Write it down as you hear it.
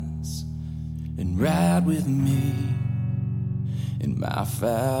and ride with me in my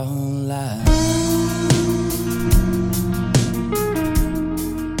foul life.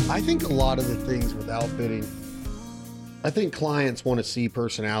 I think a lot of the things with outfitting, I think clients want to see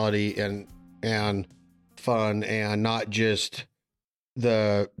personality and fun and not just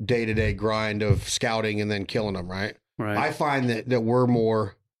the day-to-day grind of scouting and then killing them, right? Right. I find that we're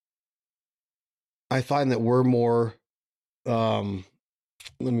more, let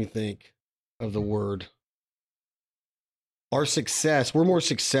me think of the word. We're more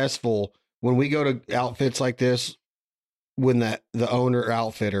successful when we go to outfits like this, when the owner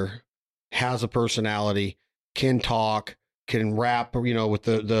outfitter has a personality, can talk, can rap, with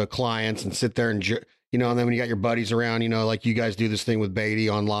the clients and sit there and, and then when you got your buddies around, like you guys do this thing with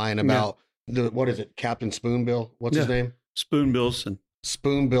Beatty online about what is it? Captain Spoonbill? What's his name? Spoon Bilson.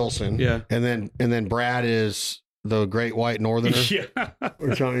 Yeah. And then Brad is the Great White Northerner. Yeah.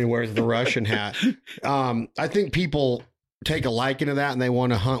 Or something, he wears the Russian hat. I think people take a liking to that and they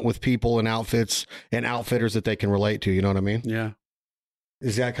want to hunt with people and outfits and outfitters that they can relate to. You know what I mean? Yeah.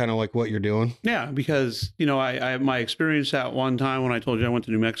 Is that kind of like what you're doing? Yeah, because, I my experience at one time when I told you I went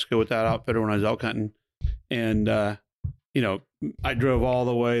to New Mexico with that outfitter when I was elk hunting. And, I drove all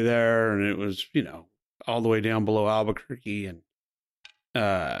the way there and it was, all the way down below Albuquerque. And,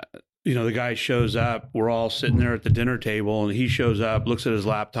 the guy shows up. We're all sitting there at the dinner table and he shows up, looks at his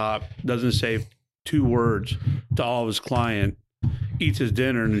laptop, doesn't say 2 words to all of his client, eats his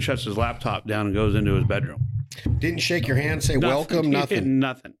dinner and then shuts his laptop down and goes into his bedroom. Didn't shake your hand, say welcome, nothing.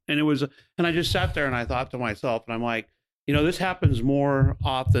 Nothing. And I just sat there and I thought to myself, and I'm like, this happens more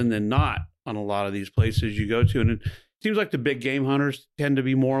often than not on a lot of these places you go to. And it seems like the big game hunters tend to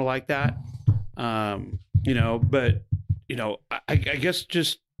be more like that. But I guess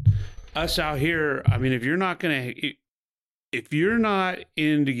just us out here, I mean, if you're not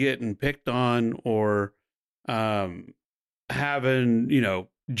into getting picked on or, having,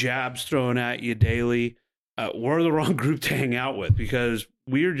 jabs thrown at you daily, we're the wrong group to hang out with because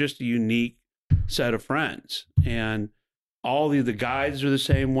we're just a unique set of friends and all the guides are the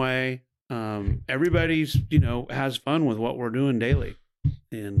same way. Everybody's, has fun with what we're doing daily.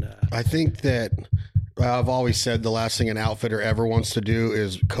 And I think that I've always said the last thing an outfitter ever wants to do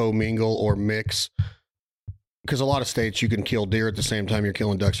is commingle or mix. Because a lot of states you can kill deer at the same time you're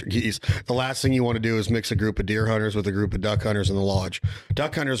killing ducks or geese. The last thing you want to do is mix a group of deer hunters with a group of duck hunters in the lodge.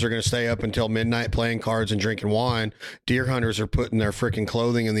 Duck hunters are going to stay up until midnight playing cards and drinking wine. Deer hunters are putting their freaking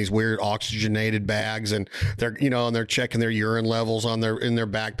clothing in these weird oxygenated bags, and they're and they're checking their urine levels in their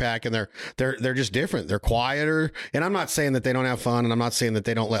backpack, and they're just different. They're quieter. And I'm not saying that they don't have fun, and I'm not saying that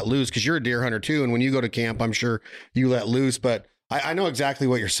they don't let loose, because you're a deer hunter too. And when you go to camp, I'm sure you let loose. But I know exactly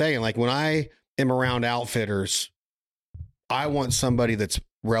what you're saying. Like when I am around outfitters, I want somebody that's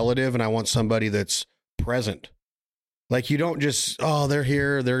relative and I want somebody that's present. Like you don't just, they're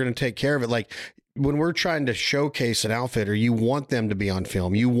here, they're going to take care of it. Like when we're trying to showcase an outfitter, you want them to be on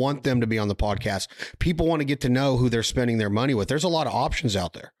film. You want them to be on the podcast. People want to get to know who they're spending their money with. There's a lot of options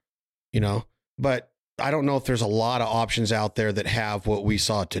out there, but I don't know if there's a lot of options out there that have what we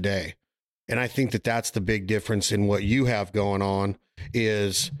saw today. And I think that that's the big difference in what you have going on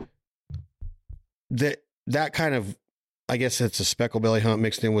is that kind of, I guess it's a speckle belly hunt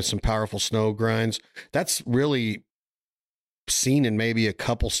mixed in with some powerful snow grinds. That's really seen in maybe a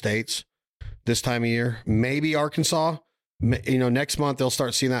couple states this time of year, maybe Arkansas. Next month they'll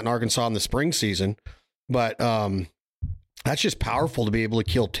start seeing that in Arkansas in the spring season. But that's just powerful to be able to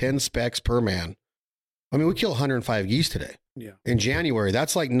kill 10 specks per man. I mean, we kill 105 geese today. Yeah. In January,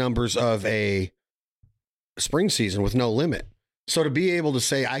 that's like numbers of a spring season with no limit. So to be able to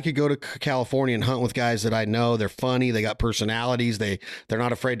say, I could go to California and hunt with guys that I know, they're funny, they got personalities, they're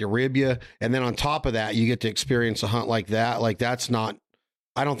not afraid to rib you. And then on top of that, you get to experience a hunt like that. Like I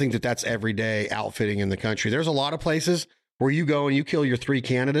don't think that that's everyday outfitting in the country. There's a lot of places where you go and you kill your 3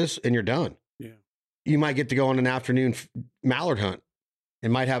 Canadas and you're done. Yeah. You might get to go on an afternoon mallard hunt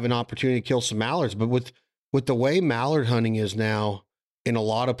and might have an opportunity to kill some mallards. But with the way mallard hunting is now in a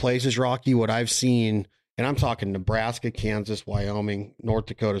lot of places, Rocky, what I've seen, and I'm talking Nebraska, Kansas, Wyoming, North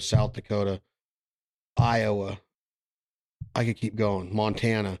Dakota, South Dakota, Iowa. I could keep going.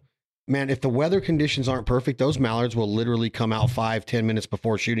 Montana. Man, if the weather conditions aren't perfect, those mallards will literally come out 5-10 minutes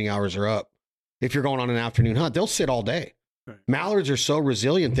before shooting hours are up. If you're going on an afternoon hunt, they'll sit all day. Right. Mallards are so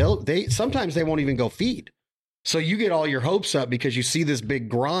resilient. They sometimes they won't even go feed. So you get all your hopes up because you see this big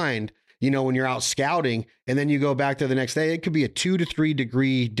grind, when you're out scouting, and then you go back there the next day. It could be a 2 to 3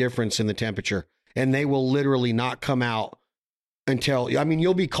 degree difference in the temperature. And they will literally not come out until,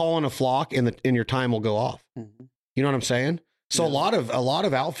 you'll be calling a flock and your time will go off. Mm-hmm. You know what I'm saying? So yeah. A lot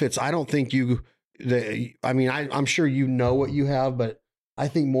of outfits, I don't think you I'm sure you know what you have, but I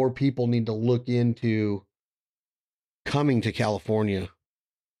think more people need to look into coming to California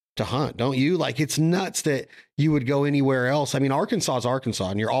to hunt, don't you? Like, it's nuts that you would go anywhere else. I mean, Arkansas is Arkansas,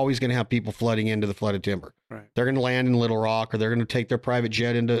 and you're always going to have people flooding into the flooded timber. Right. They're going to land in Little Rock, or they're going to take their private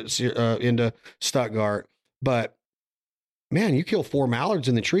jet into Stuttgart. But man, you kill 4 mallards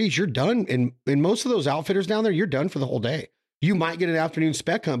in the trees, you're done. And most of those outfitters down there, you're done for the whole day. You might get an afternoon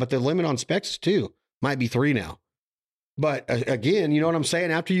speck hunt, but the limit on specks is 2, might be 3 now. But again, you know what I'm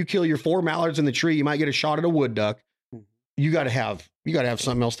saying? After you kill your 4 mallards in the tree, you might get a shot at a wood duck. You got to have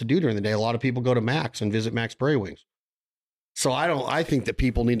something else to do during the day. A lot of people go to Max and visit Max Prairie Wings. So I think that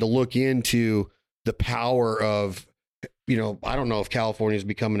people need to look into the power of, I don't know if California is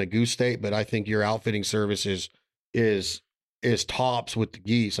becoming a goose state, but I think your outfitting service is tops with the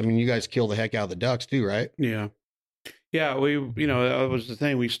geese. I mean, you guys kill the heck out of the ducks too, right? Yeah. Yeah. That was the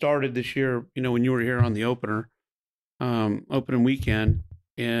thing. We started this year, when you were here on the opening weekend,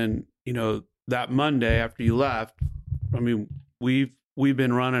 and, that Monday after you left, I mean, we've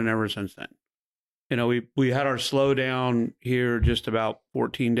been running ever since then. We had our slowdown here just about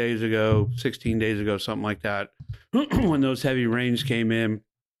 14 days ago, 16 days ago, something like that, when those heavy rains came in.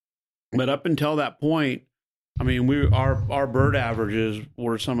 But up until that point, I mean, our bird averages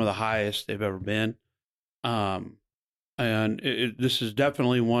were some of the highest they've ever been. And this is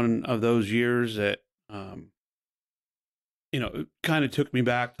definitely one of those years that, it kind of took me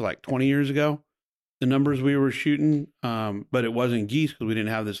back to like 20 years ago, the numbers we were shooting. But it wasn't geese because we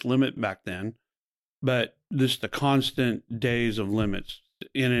didn't have this limit back then. But the constant days of limits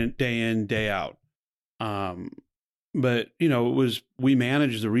in, day out. But, we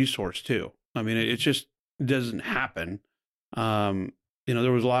managed the resource too. I mean, it just doesn't happen. There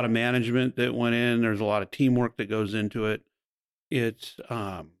was a lot of management that went in. There's a lot of teamwork that goes into it. It's,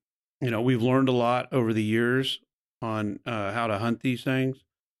 we've learned a lot over the years on how to hunt these things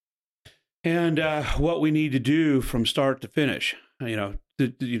and what we need to do from start to finish.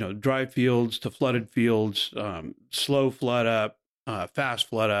 Dry fields to flooded fields, slow flood up, fast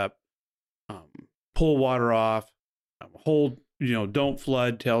flood up, pull water off, hold, don't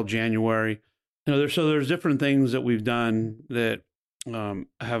flood till January. There's different things that we've done that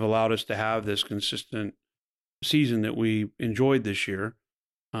have allowed us to have this consistent season that we enjoyed this year.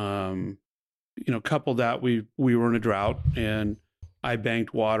 Coupled that we were in a drought, and I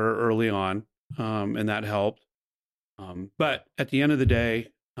banked water early on, and that helped. But at the end of the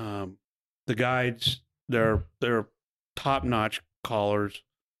day, the guides, they're top-notch callers.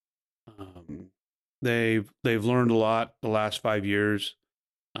 They've learned a lot the last 5 years.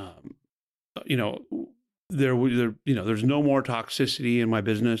 There's no more toxicity in my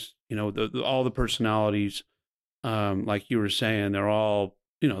business. All the personalities, like you were saying, they're all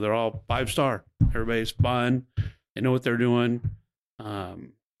 5-star. Everybody's fun. They know what they're doing.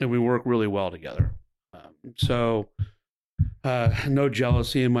 And we work really well together. So no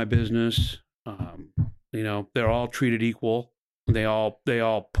jealousy in my business. They're all treated equal. They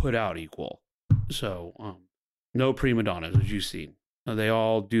all put out equal. So no prima donnas, as you've seen. They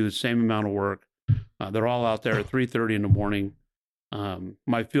all do the same amount of work. They're all out there at 3:30 in the morning.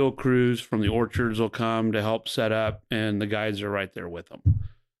 My field crews from the orchards will come to help set up, and the guides are right there with them.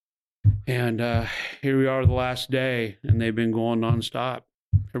 And here we are the last day, and they've been going nonstop.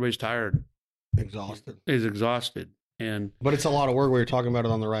 Everybody's tired. Exhausted. Is exhausted. But it's a lot of work. We were talking about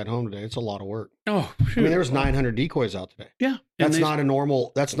it on the ride home today. It's a lot of work. Oh, shoot. I mean, there was 900 decoys out today. Yeah. That's not a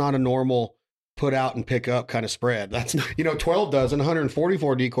normal put out and pick up kind of spread. That's, 12 dozen,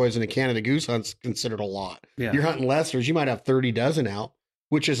 144 decoys in a Canada goose hunt's considered a lot. Yeah. You're hunting Lesters, you might have 30 dozen out,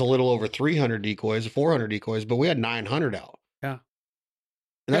 which is a little over 300 decoys, 400 decoys, but we had 900 out. Yeah.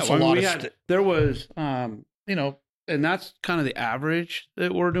 And that's a lot there was, and that's kind of the average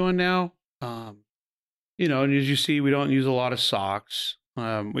that we're doing now. And as you see, we don't use a lot of socks.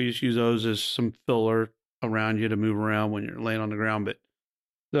 We just use those as some filler around you to move around when you're laying on the ground. But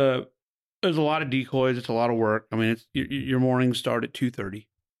there's a lot of decoys. It's a lot of work. I mean, it's your mornings start at 2:30.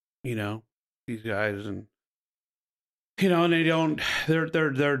 These guys, and and they don't.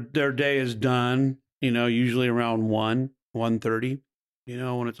 Their day is done. Usually around 1:30.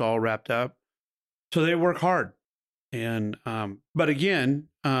 When it's all wrapped up. So they work hard. And but again,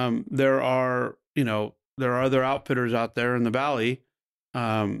 there are other outfitters out there in the valley.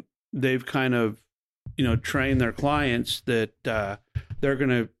 They've kind of trained their clients that they're going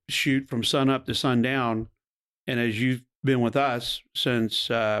to shoot from sun up to sundown. And as you've been with us since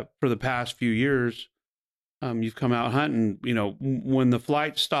for the past few years, you've come out hunting. When the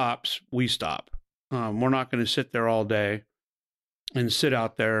flight stops, we stop. We're not going to sit there all day and sit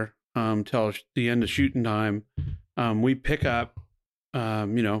out there till the end of shooting time. We pick up,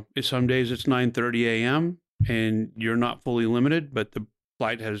 some days it's 9:30 a.m. and you're not fully limited, but the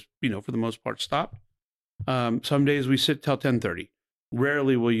flight has, for the most part stopped. Some days we sit till 10:30.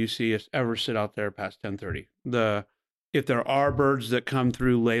 Rarely will you see us ever sit out there past 10:30. If there are birds that come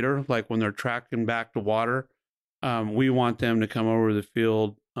through later, like when they're tracking back to water, we want them to come over the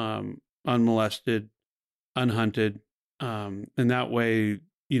field unmolested, unhunted, and that way,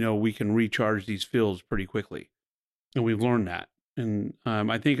 we can recharge these fields pretty quickly. And we've learned that. And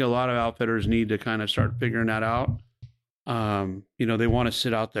I think a lot of outfitters need to kind of start figuring that out. They want to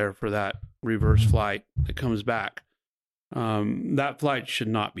sit out there for that reverse flight that comes back. That flight should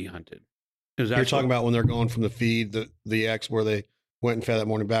not be hunted. You're talking about when they're going from the feed, the X where they went and fed that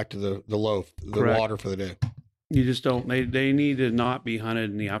morning back to the loaf, the Correct. water for the day. You just don't, they need to not be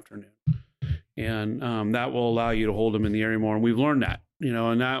hunted in the afternoon. And that will allow you to hold them in the area more. And we've learned that,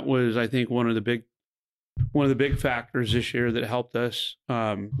 and that was, I think, one of the big factors this year that helped us.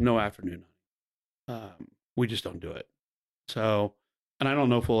 No afternoon. We just don't do it. So, and I don't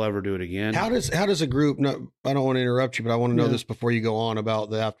know if we'll ever do it again. How does a group, no, I don't want to interrupt you, but I want to know this before you go on about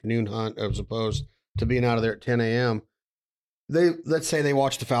the afternoon hunt as opposed to being out of there at 10 a.m. Let's say they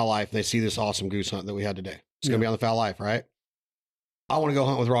watch the Fowl Life and they see this awesome goose hunt that we had today. It's going to be on the Fowl Life, right? I want to go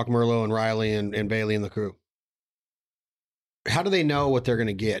hunt with Rocque, Merlo, and Riley and Bailey and the crew. How do they know what they're going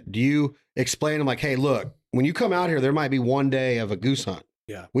to get? Do you explain them like, hey, look, when you come out here, there might be one day of a goose hunt.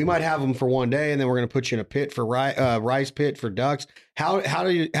 Yeah, we might have them for one day, and then we're going to put you in a pit for rice pit for ducks. How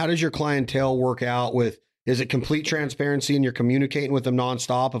does your clientele work out with? Is it complete transparency and you're communicating with them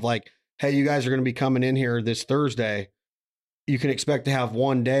nonstop of like, hey, you guys are going to be coming in here this Thursday. You can expect to have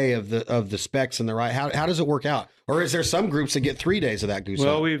one day of the specks and the right. How does it work out? Or is there some groups that get 3 days of that goose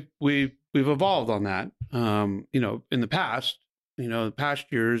hunt? Well, we've evolved on that. In the past,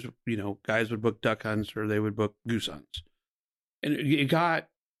 years, guys would book duck hunts or they would book goose hunts. And it got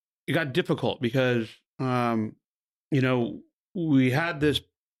difficult because, we had this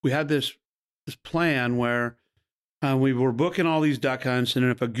plan where we were booking all these duck hunts. And then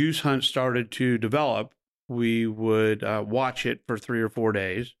if a goose hunt started to develop, we would watch it for 3 or 4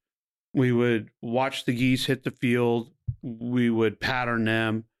 days. We would watch the geese hit the field. We would pattern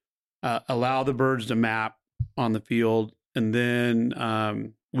them, allow the birds to map on the field. And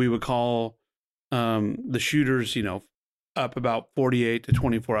then we would call the shooters, up about 48 to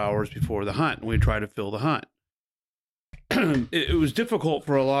 24 hours before the hunt, and we try to fill the hunt. It was difficult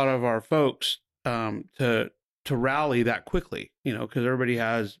for a lot of our folks to rally that quickly, because everybody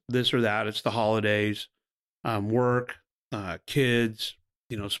has this or that. It's the holidays, work, kids,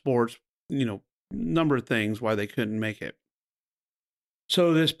 sports, number of things why they couldn't make it.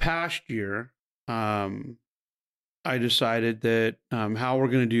 So this past year, I decided that how we're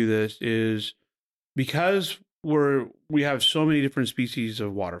going to do this is because we have so many different species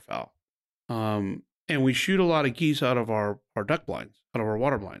of waterfowl, and we shoot a lot of geese out of our duck blinds, out of our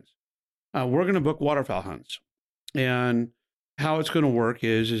water blinds. We're going to book waterfowl hunts, and how it's going to work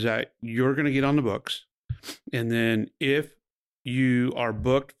is that you're going to get on the books, and then if you are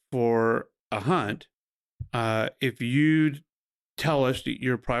booked for a hunt, if you tell us that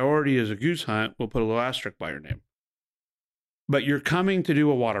your priority is a goose hunt, we'll put a little asterisk by your name. But you're coming to do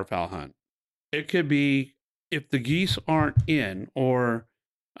a waterfowl hunt. It could be if the geese aren't in or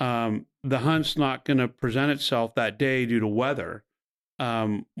the hunt's not going to present itself that day due to weather,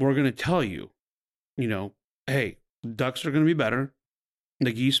 we're going to tell you, hey, ducks are going to be better.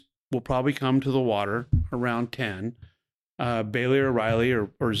 The geese will probably come to the water around 10. Bailey or Riley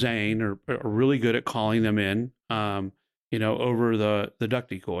or Zane are really good at calling them in, over the duck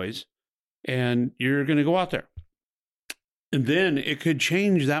decoys. And you're going to go out there. And then it could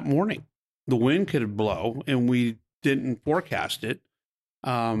change that morning. The wind could blow and we didn't forecast it.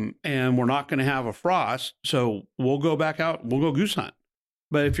 And we're not going to have a frost. So we'll go back out. We'll go goose hunt.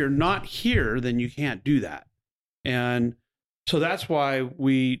 But if you're not here, then you can't do that. And so that's why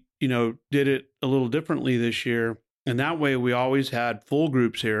we, did it a little differently this year. And that way we always had full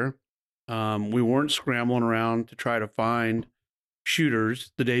groups here. We weren't scrambling around to try to find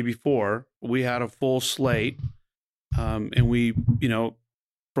shooters the day before. We had a full slate. And we,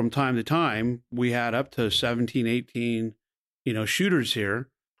 from time to time, we had up to 17, 18, shooters here,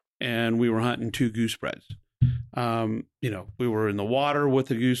 and we were hunting 2 goose spreads. We were in the water with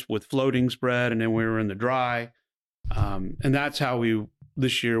the goose with floating spread, and then we were in the dry. And that's how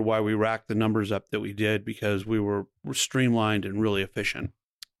this year, why we racked the numbers up that we did, because we're streamlined and really efficient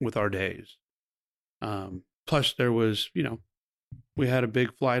with our days. Plus there was, we had a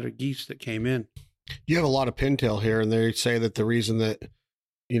big flight of geese that came in. You have a lot of pintail here, and they say that the reason that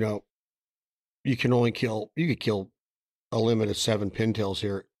you could kill a limit of 7 pintails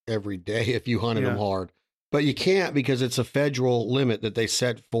here every day if you hunted them hard. But you can't because it's a federal limit that they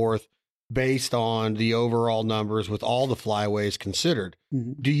set forth based on the overall numbers with all the flyways considered.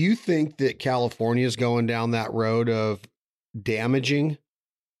 Mm-hmm. Do you think that California is going down that road of damaging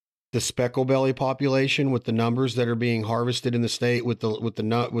the speckle belly population with the numbers that are being harvested in the state with the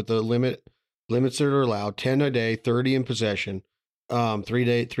limits that are allowed, 10 a day, 30 in possession,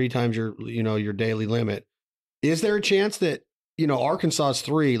 3 times your daily limit? Is there a chance that, Arkansas is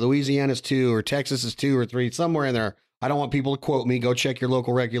 3, Louisiana is 2, or Texas is 2 or 3, somewhere in there? I don't want people to quote me. Go check your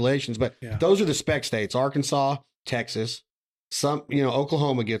local regulations, but those are the spec states: Arkansas, Texas,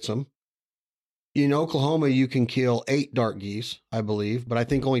 Oklahoma gets them. In Oklahoma, you can kill 8 dark geese, I believe, but I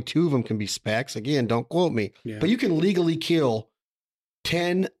think only 2 of them can be specks. Again, don't quote me, but you can legally kill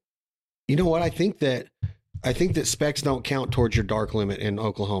 10. You know what? I think that specks don't count towards your dark limit in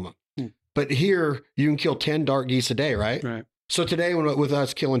Oklahoma, but here you can kill 10 dark geese a day, right? Right. So today, with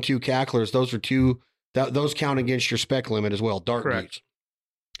us killing 2 cacklers, those are 2. Those count against your spec limit as well, dark geese.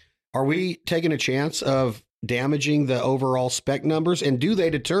 Are we taking a chance of damaging the overall spec numbers? And do they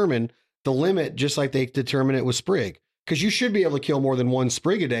determine the limit just like they determine it with sprig? Because you should be able to kill more than 1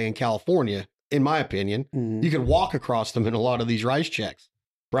 sprig a day in California, in my opinion. Mm-hmm. You can walk across them in a lot of these rice checks,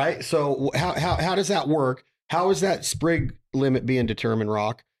 right? So how does that work? How is that sprig limit being determined,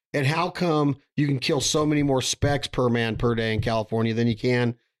 Rocque? And how come you can kill so many more specks per man per day in California than you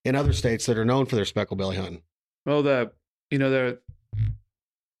can in other states that are known for their speckle belly hunting? Well, the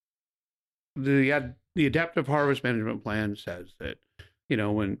adaptive harvest management plan says that,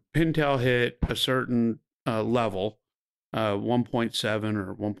 when pintail hit a certain level, 1.7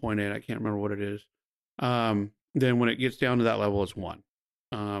 or 1.8, I can't remember what it is. Then when it gets down to that level, it's 1.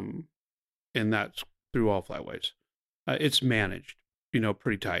 And that's through all flyways. It's managed,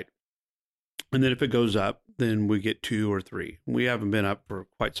 pretty tight. And then if it goes up, then we get 2 or 3. We haven't been up for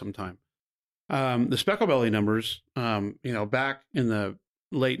quite some time. The speckle belly numbers, back in the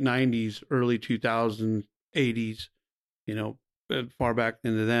late 90s, early 2000s, 80s, far back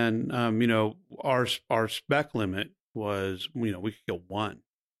into then, our spec limit was, we could kill 1.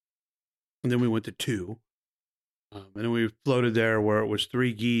 And then we went to 2. And then we floated there where it was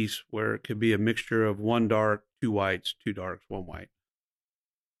 3 geese, where it could be a mixture of 1 dark, 2 whites, 2 darks, 1 white.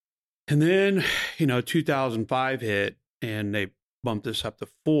 And then, 2005 hit and they bumped us up to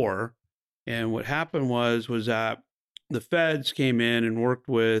 4. And what happened was that the feds came in and worked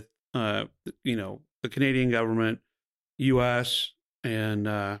with, the Canadian government, U.S., and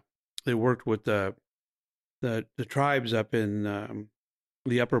they worked with the tribes up in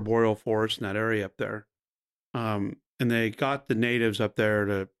the upper boreal forest in that area up there. And they got the natives up there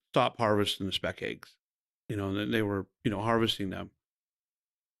to stop harvesting the speck eggs. They were, harvesting them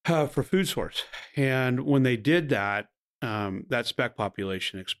for food source. And when they did that, that speck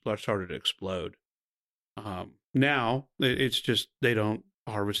population started to explode. Now it's just, they don't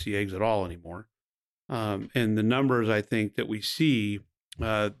harvest the eggs at all anymore. And the numbers I think that we see,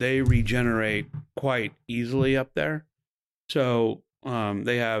 they regenerate quite easily up there. So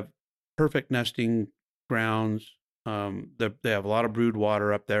they have perfect nesting grounds. They have a lot of brood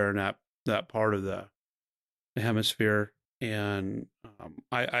water up there in that part of the hemisphere. And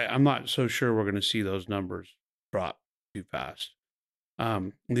I'm not so sure we're going to see those numbers drop too fast.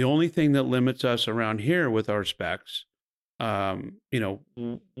 The only thing that limits us around here with our specs,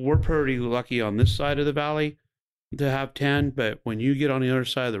 we're pretty lucky on this side of the valley to have 10, but when you get on the other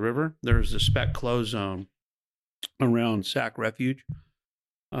side of the river, there's the spec close zone around Sac Refuge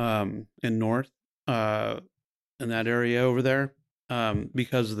in north, in that area over there,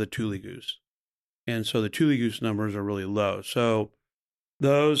 because of the tule goose. And so the tule goose numbers are really low. So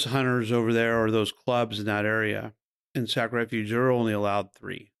those hunters over there, or those clubs in that area in Sac Refuge, they're only allowed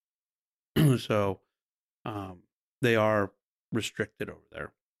 3. So they are restricted over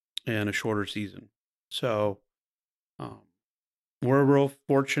there and a shorter season. So we're real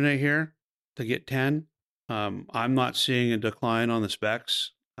fortunate here to get 10. I'm not seeing a decline on the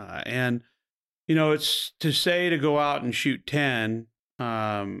specs. And, it's to say to go out and shoot 10,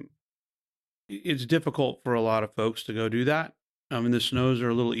 it's difficult for a lot of folks to go do that. The snows are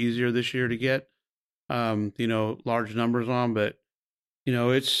a little easier this year to get, large numbers on, but,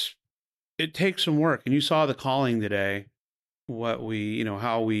 it takes some work. And you saw the calling today,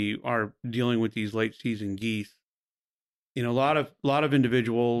 how we are dealing with these late season geese. A lot of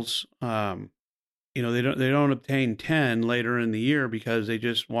individuals, they don't obtain 10 later in the year because they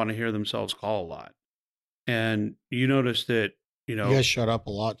just want to hear themselves call a lot. And you notice that, you guys shut up a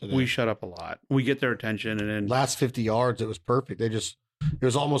lot today. We shut up a lot. We get their attention, and then last 50 yards, it was perfect. They just It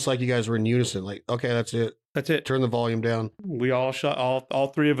was almost like you guys were in unison. Like, okay, that's it. That's it. Turn the volume down. We all shut, all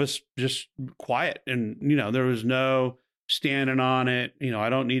three of us just quiet. And, there was no standing on it. I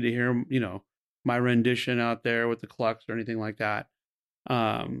don't need to hear, my rendition out there with the clucks or anything like that.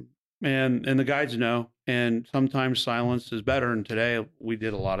 And the guides know, and sometimes silence is better. And today we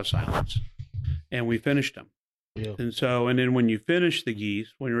did a lot of silence and we finished them. Yeah. And then when you finish the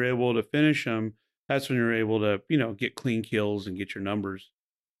geese, when you're able to finish them, that's when you're able to, get clean kills and get your numbers.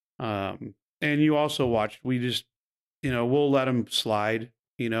 And you also watch, we just, we'll let them slide,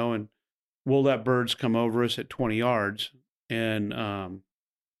 and we'll let birds come over us at 20 yards and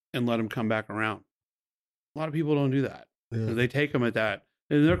let them come back around. A lot of people don't do that. Yeah. They take them at that,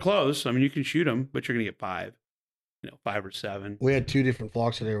 and they're close. I mean, you can shoot them, but you're going to get 5, 5 or 7. We had 2 different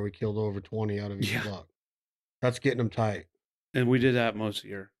flocks today where we killed over 20 out of each flock. That's getting them tight. And we did that most of the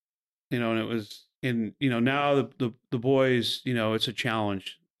year, and it was, now the boys, it's a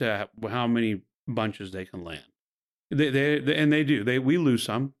challenge to how many bunches they can land. They do. We lose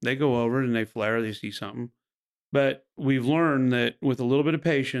some. They go over and they flare. They see something, but we've learned that with a little bit of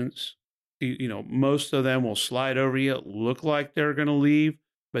patience, most of them will slide over you, look like they're going to leave,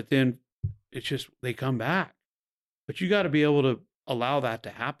 but then it's just they come back. But you got to be able to allow that to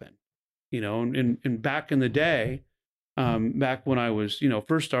happen, And back in the day, back when I was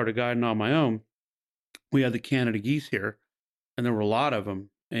first started guiding on my own, we had the Canada geese here, and there were a lot of them,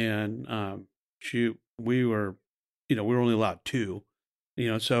 and we were only allowed 2,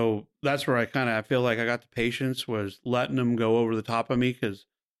 so that's where I feel like I got the patience, was letting them go over the top of me, because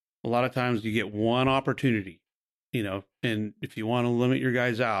a lot of times you get one opportunity, and if you want to limit your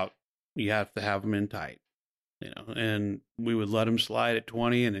guys out, you have to have them in tight, and we would let them slide at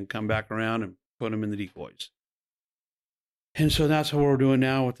 20 and then come back around and put them in the decoys. And so that's what we're doing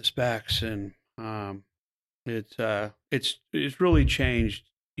now with the specks, and it's really changed,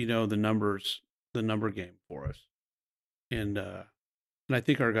 the number game for us, and I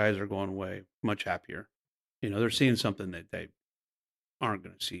think our guys are going away much happier. They're seeing something that they aren't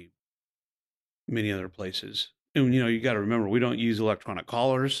going to see many other places. And you got to remember, we don't use electronic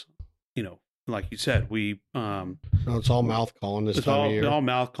collars. Like you said, we no, it's all mouth calling this time of year. It's all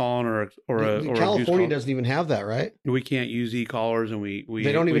mouth calling or California doesn't even have that, right? We can't use e-collars, and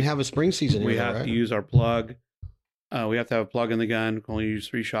they don't even have a spring season. We have to use our plug. We have to have a plug in the gun. We can only use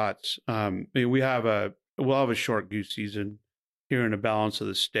 3 shots. We'll have a short goose season here in the balance of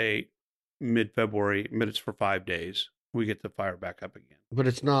the state, mid-February. It's for 5 days. We get to fire back up again. But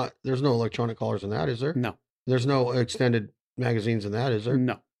there's no electronic collars in that, is there? No. There's no extended magazines in that, is there?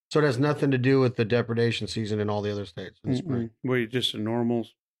 No. So it has nothing to do with the depredation season in all the other states in the spring. We're just a normal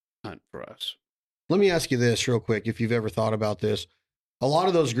hunt for us. Let me ask you this real quick, if you've ever thought about this. A lot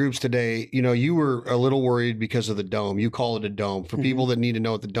of those groups today, you were a little worried because of the dome. You call it a dome. For people that need to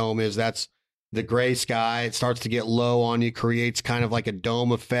know what the dome is, that's the gray sky. It starts to get low on you, creates kind of like a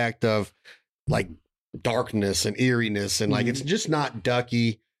dome effect of like darkness and eeriness. And like, it's just not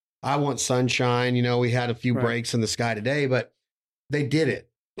ducky. I want sunshine. We had a few breaks in the sky today, but they did it.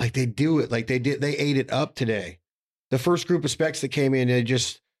 Like they do it. Like they ate it up today. The first group of specks that came in, they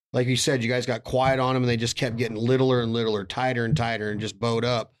just, like you said, you guys got quiet on them and they just kept getting littler and littler, tighter and tighter, and just bowed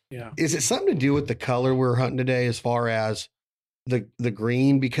up. Yeah. Is it something to do with the color we're hunting today as far as the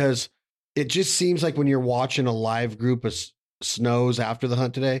green? Because it just seems like when you're watching a live group of snows after the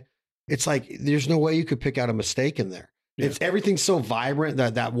hunt today, it's like there's no way you could pick out a mistake in there. Yeah. It's everything's so vibrant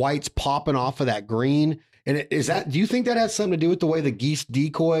that white's popping off of that green. And do you think that has something to do with the way the geese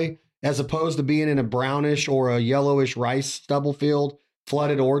decoy, as opposed to being in a brownish or a yellowish rice stubble field,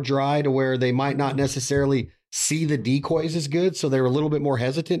 flooded or dry, to where they might not necessarily see the decoys as good, so they're a little bit more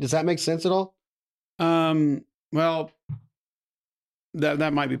hesitant? Does that make sense at all? Well,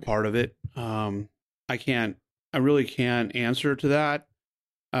 that might be part of it. I really can't answer to that.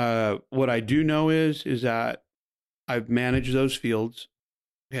 What I do know is that I've managed those fields.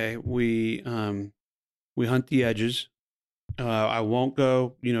 Okay. We hunt the edges. I won't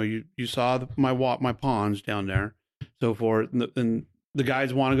go, you saw my ponds down there, so forth. And the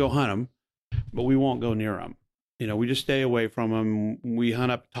guys want to go hunt them, but we won't go near them. We just stay away from them. We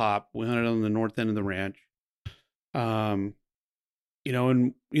hunt up top. We hunted on the north end of the ranch. And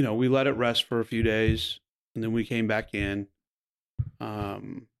we let it rest for a few days, and then we came back in.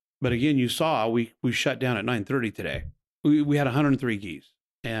 But again, you saw we shut down at 9:30 today. We had 103 geese,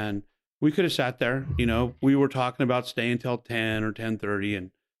 and we could have sat there. We were talking about staying till 10 or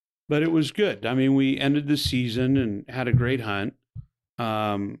 10:30, but it was good. I mean, we ended the season and had a great hunt.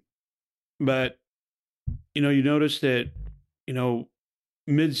 But you notice that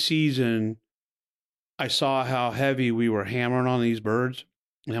mid-season, I saw how heavy we were hammering on these birds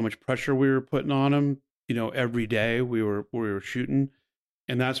and how much pressure we were putting on them, every day we were shooting.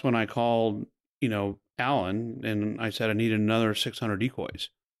 And that's when I called, Alan, and I said I needed another 600 decoys.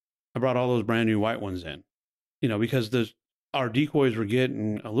 I brought all those brand new white ones in, because our decoys were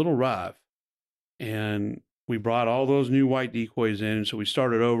getting a little rough, and we brought all those new white decoys in. So we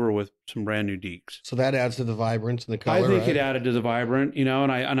started over with some brand new deeks. So that adds to the vibrance and the color. I think it added to the vibrant,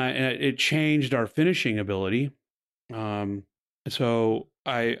 and it changed our finishing ability. So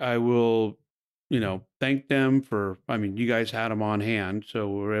I will, thank them for, you guys had them on hand, so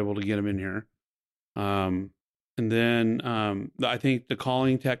we were able to get them in here. And then I think the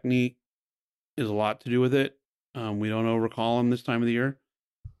calling technique is a lot to do with it. We don't overcall them this time of the year.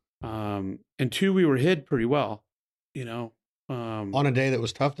 And two, we were hid pretty well, on a day that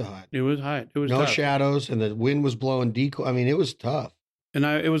was tough to hide. It was high. It was no tough. Shadows, and the wind was blowing decoy. It was tough. And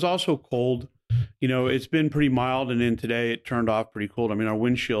it was also cold. It's been pretty mild, and then today it turned off pretty cold. Our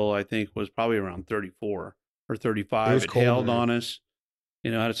wind chill, I think, was probably around 34 or 35. It hailed on us.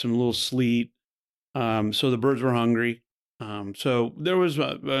 Had some little sleet. So the birds were hungry. So there was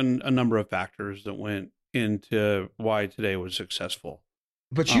a number of factors that went into why today was successful.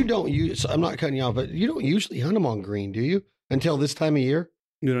 But you don't use, I'm not cutting you off, but you don't usually hunt them on green, do you? Until this time of year?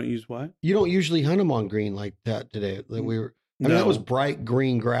 You don't use what? You don't usually hunt them on green like that today. That we were, that was bright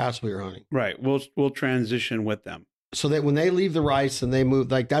green grass we were hunting. Right. We'll transition with them. So that when they leave the rice and they move,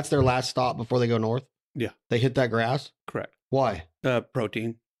 like that's their last stop before they go north? Yeah. They hit that grass? Correct. Why?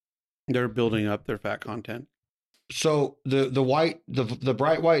 Protein. They're building up their fat content. So the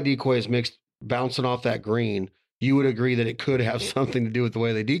bright white decoys mixed bouncing off that green, you would agree that it could have something to do with the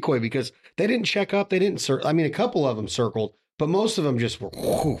way they decoy, because they didn't check up. They didn't a couple of them circled, but most of them just were,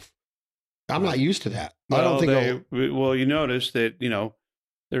 whoof. I'm not used to that. Well, I don't think. Well, you notice that,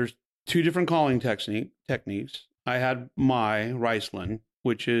 there's two different calling techniques. I had my Riceland,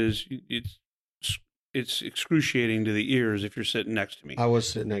 which is, it's excruciating to the ears if you're sitting next to me. I was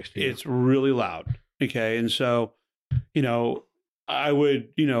sitting next to you. It's really loud. Okay. And so, I would,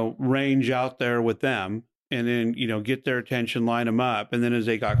 range out there with them and then, get their attention, line them up. And then as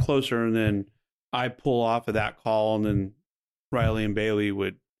they got closer, and then I pull off of that call, and then Riley and Bailey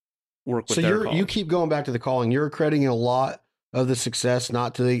would work with their call. You keep going back to the calling. You're accrediting a lot of the success,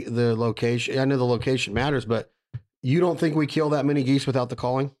 not to the location. I know the location matters, but you don't think we kill that many geese without the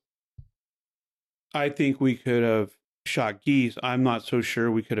calling? I think we could have shot geese. I'm not so sure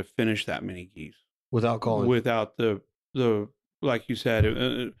we could have finished that many geese without calling. Without the like you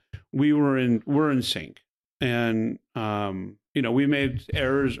said, we're in sync, and we made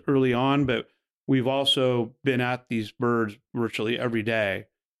errors early on, but we've also been at these birds virtually every day,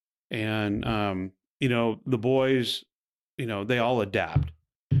 and the boys, they all adapt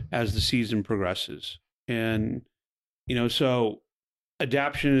as the season progresses, and so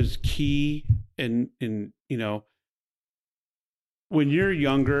adaptation is key. And when you're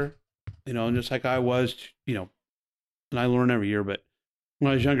younger, and just like I was, and I learn every year, but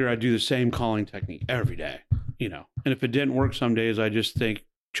when I was younger, I'd do the same calling technique every day, and if it didn't work some days, I just think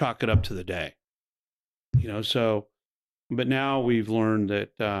chalk it up to the day, so, but now we've learned that,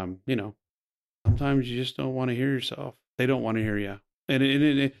 sometimes you just don't want to hear yourself. They don't want to hear you.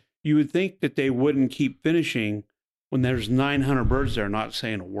 And you would think that they wouldn't keep finishing when there's 900 birds there not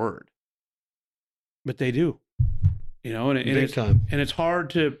saying a word. But they do, and it's time. And it's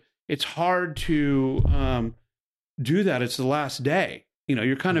hard to do that. It's the last day,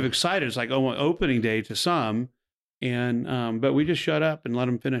 you're kind of excited. It's like, opening day to some, and but we just shut up and let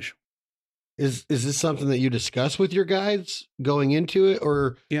them finish. Is this something that you discuss with your guides going into it,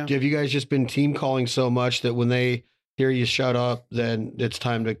 or have you guys just been team calling so much that when they hear you shut up, then it's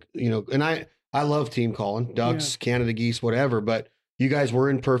time to, and I love team calling, ducks, Canada geese, whatever, but you guys were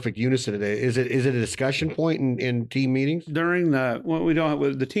in perfect unison today. Is it a discussion point in team meetings? During we don't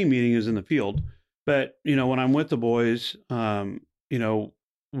have, the team meeting is in the field, but when I'm with the boys, we'll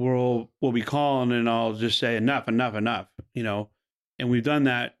be calling, and I'll just say enough, and we've done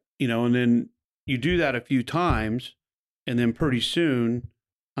that, and then you do that a few times, and then pretty soon,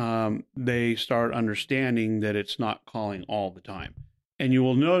 they start understanding that it's not calling all the time. And you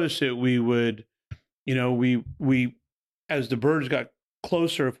will notice that we would, we as the birds got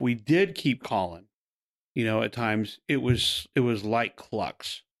closer, if we did keep calling, at times it was like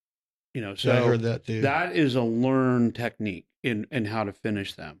clucks, so I heard that too. That is a learned technique in how to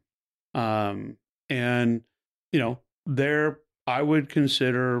finish them. And, I would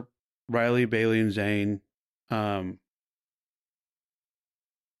consider Riley, Bailey, and Zane, at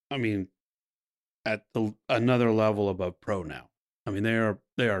another level above pro now. They're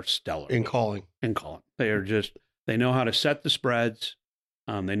They are stellar in calling. They are just, they know how to set the spreads.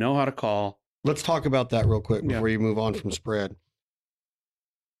 They know how to call. Let's talk about that real quick before you move on from spread.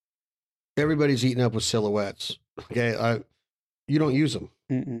 Everybody's eating up with silhouettes. Okay. You don't use them.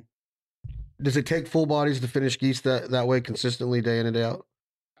 Mm-mm. Does it take full bodies to finish geese that way consistently, day in and day out?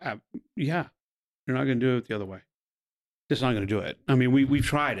 Yeah. You're not going to do it the other way. Just not going to do it. I mean, we've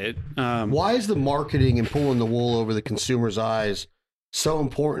tried it. Why is the marketing and pulling the wool over the consumer's eyes so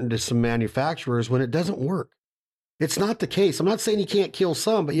important to some manufacturers when it doesn't work? It's not the case. I'm not saying you can't kill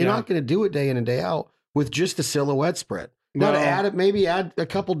some, but you're not going to do it day in and day out with just the silhouette spread. Now, to maybe add a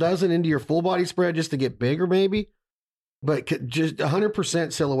couple dozen into your full body spread just to get bigger, maybe. But just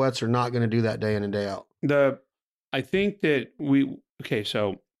 100% silhouettes are not going to do that day in and day out. I think that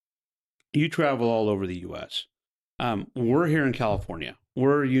so you travel all over the U.S. We're here in California.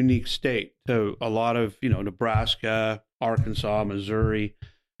 We're a unique state to a lot of, Nebraska, Arkansas, Missouri,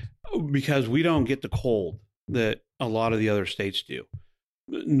 because we don't get the cold that a lot of the other states do.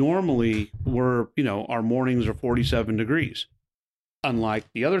 Normally, our mornings are 47 degrees. Unlike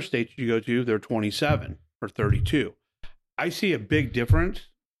the other states you go to, they're 27 or 32. I see a big difference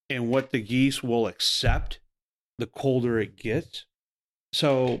in what the geese will accept the colder it gets.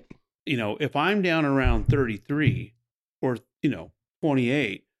 So, if I'm down around 33 or,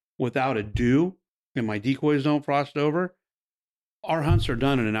 28 without a dew and my decoys don't frost over, our hunts are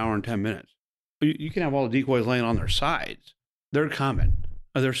done in an hour and 10 minutes. You can have all the decoys laying on their sides. They're coming.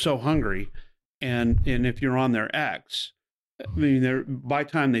 They're so hungry. And if you're on their X, I mean, by the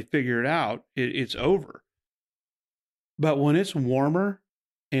time they figure it out, it's over. But when it's warmer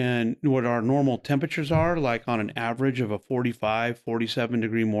and what our normal temperatures are, like on an average of a 45, 47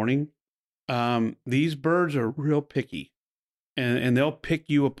 degree morning, these birds are real picky and they'll pick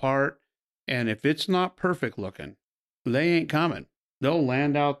you apart. And if it's not perfect looking, they ain't coming. They'll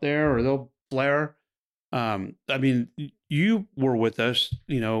land out there or they'll flare. I mean, you were with us,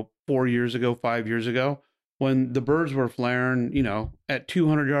 4 years ago, 5 years ago, when the birds were flaring, at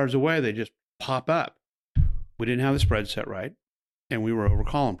 200 yards away, they just pop up. We didn't have the spread set right, and we were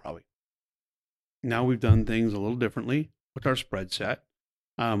overcalling probably. Now we've done things a little differently with our spread set.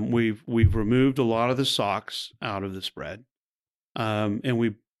 We've removed a lot of the socks out of the spread, and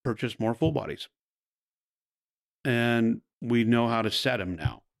we purchased more full bodies. And we know how to set them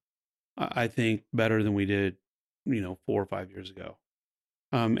now. I think better than we did, 4 or 5 years ago.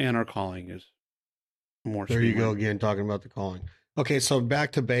 And our calling is more. There you go again, talking about the calling. Okay, so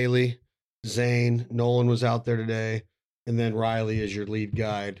back to Bailey, Zane, Nolan was out there today, and then Riley is your lead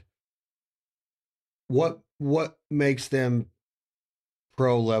guide. What makes them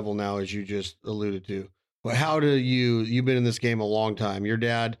pro level now, as you just alluded to? But how do you've been in this game a long time. Your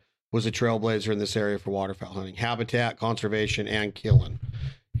dad was a trailblazer in this area for waterfowl hunting, habitat, conservation, and killing.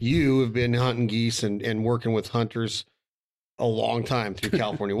 You have been hunting geese and working with hunters a long time through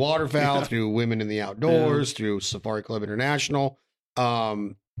California Waterfowl, through Women in the Outdoors, through Safari Club International.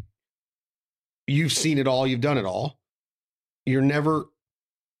 You've seen it all. You've done it all. You're never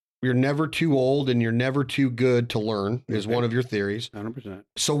too old and you're never too good to learn is one of your theories. 100%.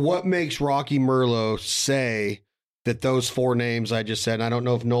 So what makes Rocque Merlo say that those 4 names I just said, and I don't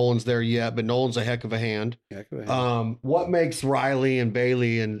know if Nolan's there yet, but Nolan's a heck of a hand. What makes Riley and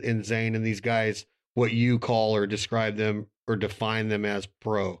Bailey and Zane and these guys what you call or describe them or define them as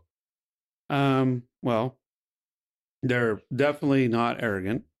pro? Well, they're definitely not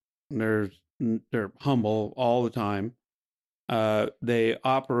arrogant. They're humble all the time. They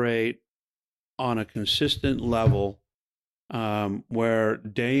operate on a consistent level where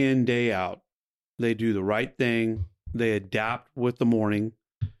day in, day out, they do the right thing. They adapt with the morning.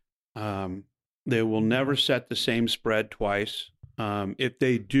 They will never set the same spread twice. If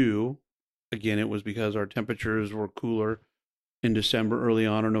they do, again, it was because our temperatures were cooler in December, early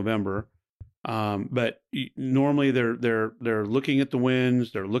on, or November. But normally they're looking at the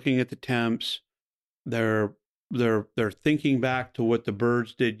winds, they're looking at the temps, they're thinking back to what the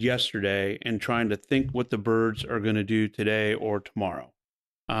birds did yesterday and trying to think what the birds are going to do today or tomorrow.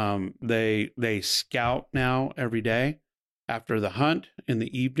 They scout now every day after the hunt in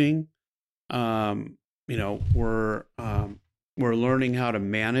the evening. We're learning how to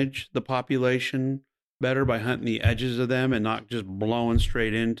manage the population better by hunting the edges of them and not just blowing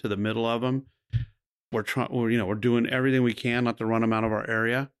straight into the middle of them. We're doing everything we can not to run them out of our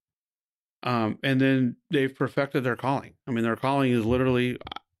area. And then they've perfected their calling. I mean, their calling is literally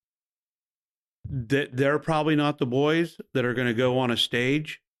that they're probably not the boys that are going to go on a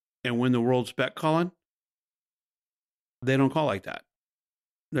stage and win the world spec calling. They don't call like that.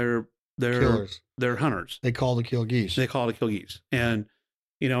 They're Killers. They're hunters. They call to kill geese. And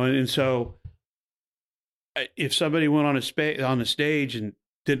and so if somebody went on the stage and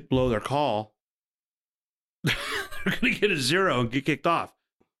didn't blow their call, they're going to get a 0 and get kicked off.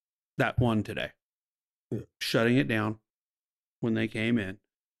 That one today, shutting it down when they came in.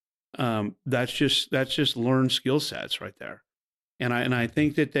 That's just learned skill sets right there. And I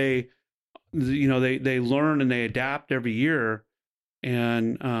think that they learn and they adapt every year.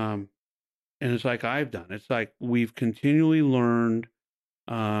 And it's like I've done. It's like we've continually learned,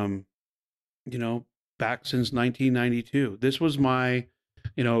 back since 1992. This was my,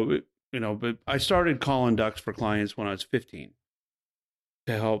 but I started calling ducks for clients when I was 15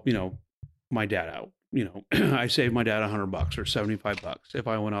 to help, my dad out. I saved my dad $100 or $75 if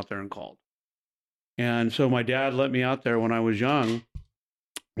I went out there and called. And so my dad let me out there when I was young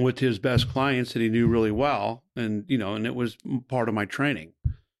with his best clients that he knew really well. And, and it was part of my training.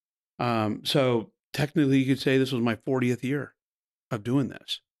 So technically you could say this was my 40th year of doing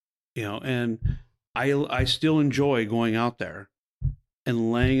this, and I still enjoy going out there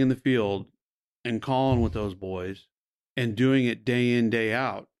and laying in the field and calling with those boys and doing it day in, day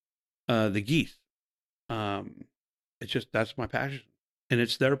out, the geese. It's just, that's my passion, and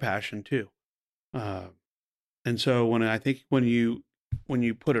it's their passion too. And so when you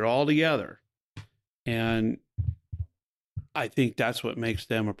put it all together, and I think that's what makes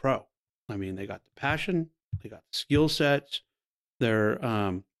them a pro. I mean, they got the passion, they got the skill sets.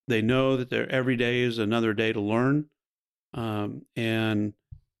 They know that every day is another day to learn. And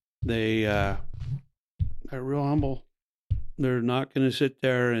they're real humble. They're not going to sit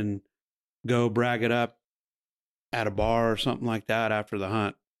there and go brag it up at a bar or something like that after the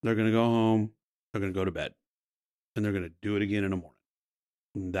hunt. They're going to go home, they're going to go to bed, and they're going to do it again in the morning.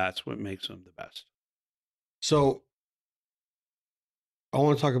 And that's what makes them the best. So I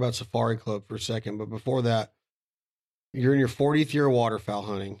want to talk about Safari Club for a second, but before that, you're in your 40th year of waterfowl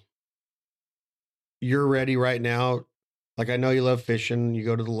hunting. You're ready right now. Like, I know you love fishing, you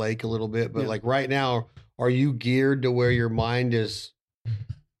go to the lake a little bit, but like right now, are you geared to where your mind is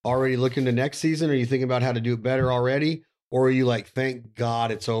already looking to next season? Are you thinking about how to do it better already? Or are you like, thank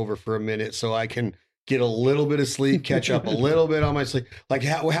God it's over for a minute so I can get a little bit of sleep, catch up a little bit on my sleep? Like,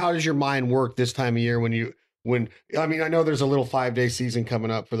 how does your mind work this time of year I know there's a little 5-day season coming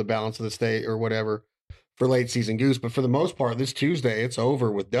up for the balance of the state or whatever for late season goose, but for the most part, this Tuesday, it's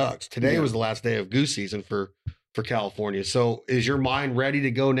over with ducks. Today was the last day of goose season for California. So is your mind ready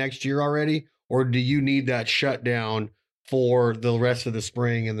to go next year already? Or do you need that shutdown for the rest of the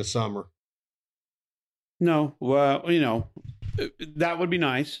spring and the summer? No, well, that would be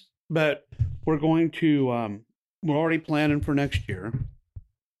nice, but we're going to, we're already planning for next year.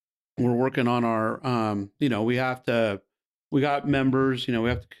 We're working on our, we got members, we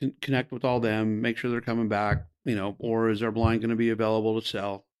have to connect with all them, make sure they're coming back, or is our blind going to be available to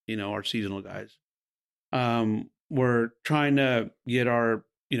sell, our seasonal guys. We're trying to get our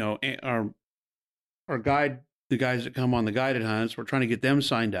guide, the guys that come on the guided hunts, we're trying to get them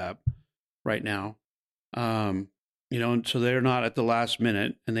signed up right now. And so they're not at the last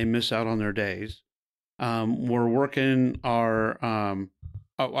minute and they miss out on their days. We're working our,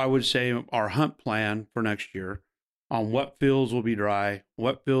 I would say our hunt plan for next year on what fields will be dry,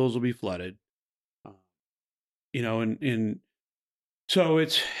 what fields will be flooded. So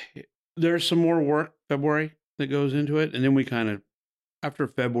there's some more work February that goes into it. And then we kind of, after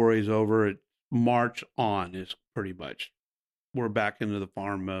February is over, March on is pretty much, we're back into the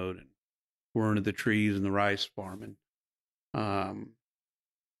farm mode and we're into the trees and the rice farming. And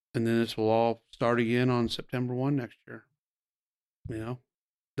then this will all start again on September 1 next year,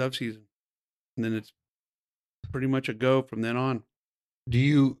 dove season. And then it's pretty much a go from then on. Do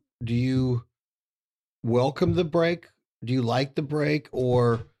you welcome the break? Do you like the break?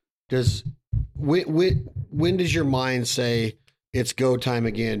 Or when does your mind say it's go time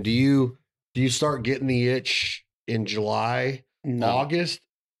again? Do you start getting the itch in July, August,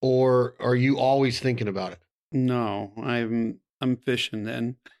 or are you always thinking about it? No, I'm fishing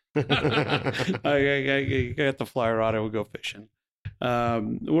then. I got the fly rod, I would go fishing.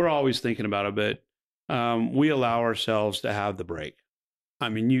 We're always thinking about it, but we allow ourselves to have the break. I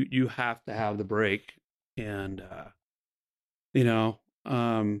mean, you have to have the break, and we're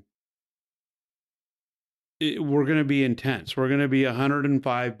going to be intense. We're going to be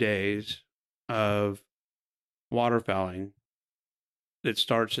 105 days of waterfowling that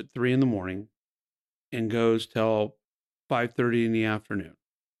starts at 3 a.m. and goes till 5:30 in the afternoon.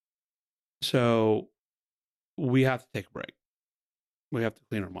 So we have to take a break. We have to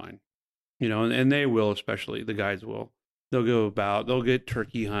clean our mind, and they will, especially the guys will. They'll get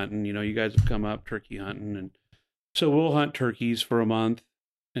turkey hunting. You guys have come up turkey hunting. And so we'll hunt turkeys for a month.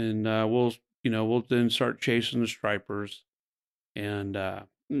 and we'll then start chasing the stripers, and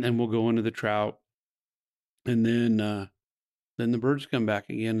then we'll go into the trout, and then the birds come back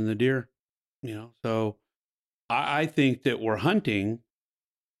again and the deer. So I think that we're hunting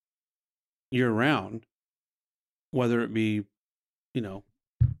year round, whether it be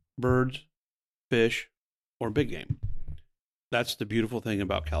birds, fish, or big game. That's the beautiful thing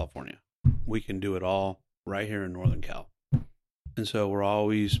about California. We can do it all right here in Northern Cal. And so we're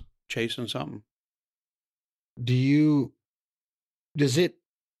always chasing something. Does it,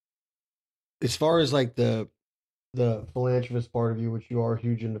 as far as like the philanthropist part of you, which you are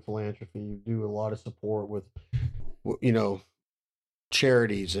huge into philanthropy, you do a lot of support with,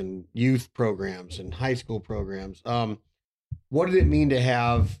 charities and youth programs and high school programs. What did it mean to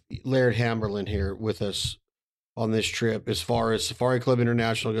have Laird Hamberlin here with us on this trip? As far as Safari Club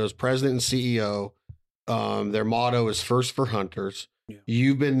International goes, president and CEO, their motto is first for hunters. Yeah.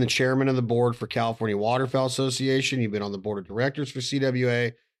 You've been the chairman of the board for California Waterfowl Association. You've been on the board of directors for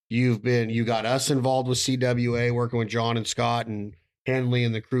CWA. You got us involved with CWA, working with John and Scott and Henley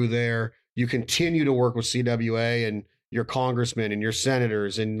and the crew there. You continue to work with CWA and your congressmen and your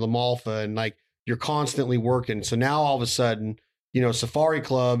senators and LaMalfa, and like you're constantly working. So now all of a sudden, Safari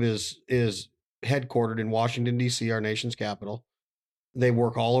Club is headquartered in Washington, D.C., our nation's capital. They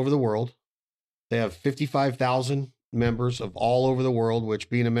work all over the world. They have 55,000 members of all over the world, which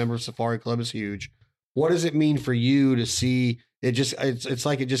being a member of Safari Club is huge. What does it mean for you to see it? It's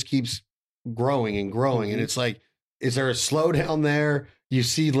like it just keeps growing and growing. Mm-hmm. And it's like, is there a slowdown there? You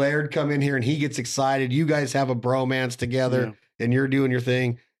see Laird come in here and he gets excited. You guys have a bromance together and you're doing your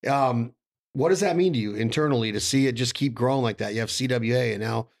thing. What does that mean to you internally to see it just keep growing like that? You have CWA and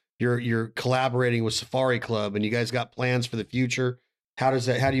now you're collaborating with Safari Club and you guys got plans for the future. How do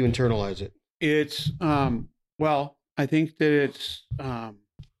you internalize it? It's, well, I think that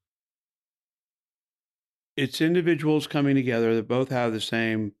it's individuals coming together that both have the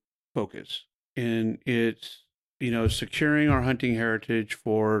same focus, and it's, securing our hunting heritage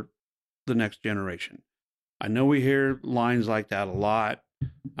for the next generation. I know we hear lines like that a lot,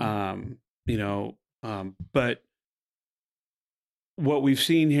 but what we've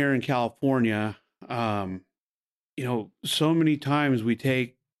seen here in California, so many times we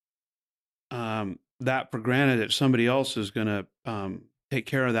take that for granted that somebody else is going to take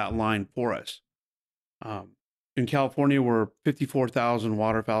care of that line for us. In California, we're 54,000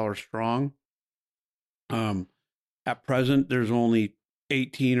 waterfowlers strong. At present, there's only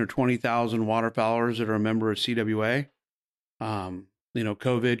 18 or 20,000 waterfowlers that are a member of CWA.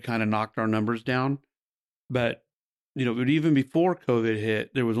 COVID kind of knocked our numbers down, but even before COVID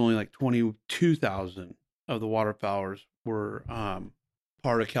hit, there was only like 22,000 of the waterfowlers were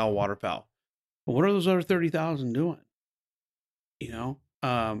part of Cal Waterfowl. But what are those other 30,000 doing? And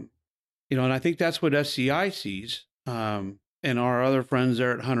I think that's what SCI sees, and our other friends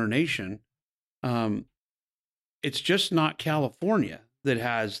there at Hunter Nation. It's just not California that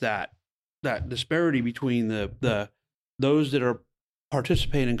has that disparity between those that are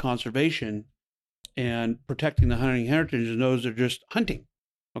participating in conservation and protecting the hunting heritage and those that are just hunting.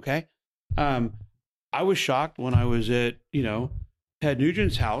 Okay. I was shocked when I was at, Ted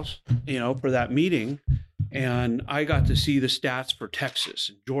Nugent's house, for that meeting, and I got to see the stats for Texas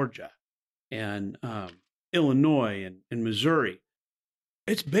and Georgia and Illinois and Missouri.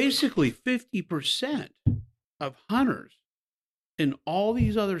 It's basically 50% of hunters in all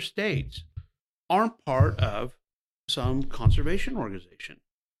these other states aren't part of some conservation organization,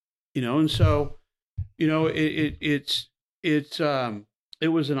 and so, it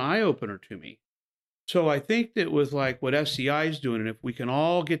was an eye opener to me. So I think that with like what SCI is doing, and if we can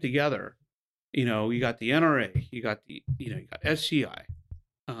all get together, you got the NRA, you got SCI,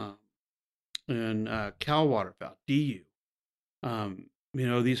 and Cal Waterfowl, DU,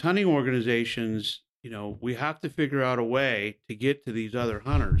 these hunting organizations, we have to figure out a way to get to these other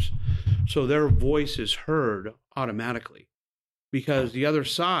hunters so their voice is heard automatically, because the other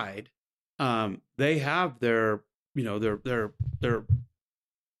side, they have their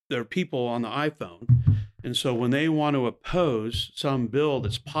people on the iPhone. And so when they want to oppose some bill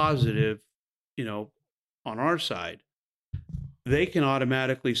that's positive, on our side, they can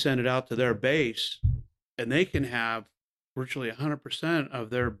automatically send it out to their base, and they can have virtually 100% of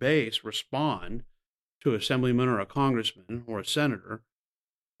their base respond to an assemblyman or a congressman or a senator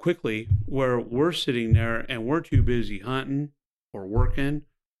quickly, where we're sitting there and we're too busy hunting or working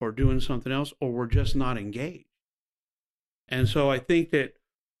or doing something else, or we're just not engaged. And so I think that,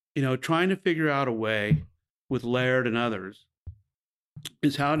 trying to figure out a way with Laird and others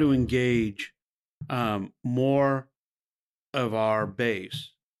is how to engage more of our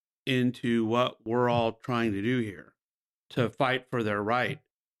base into what we're all trying to do here to fight for their right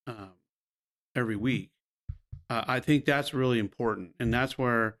every week. I think that's really important. And that's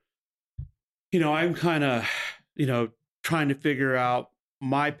where, I'm kind of, trying to figure out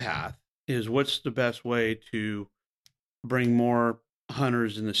my path is what's the best way to bring more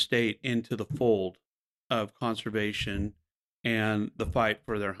hunters in the state into the fold of conservation and the fight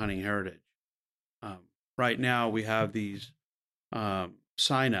for their hunting heritage. Right now we have these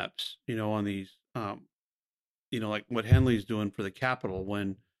signups, on these, like what Henley's doing for the Capitol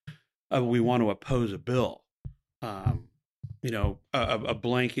when we want to oppose a bill. A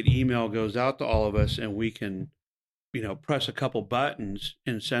blanket email goes out to all of us and we can, press a couple buttons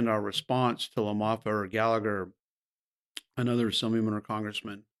and send our response to LaMoffa or Gallagher, another assemblyman or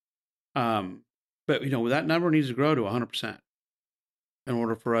congressman. But, that number needs to grow to 100% in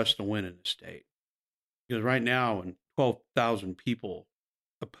order for us to win in the state. Because right now, when 12,000 people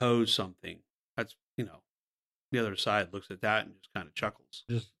oppose something, that's, the other side looks at that and just kind of chuckles.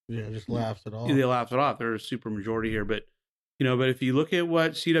 Just laughs it off. They laugh it off. They're a super majority here. But, but if you look at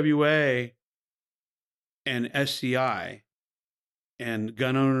what CWA and SCI and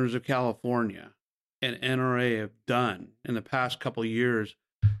Gun Owners of California and NRA have done in the past couple of years,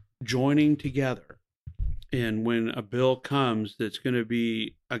 joining together, and when a bill comes that's going to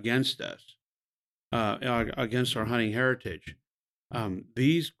be against us, against our hunting heritage,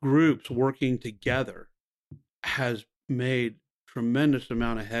 these groups working together has made tremendous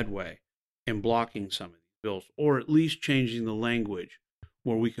amount of headway in blocking some of these bills, or at least changing the language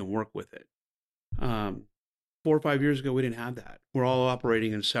where we can work with it. 4 or 5 years ago, we didn't have that. We're all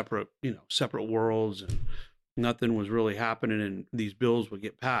operating in separate worlds, and nothing was really happening, and these bills would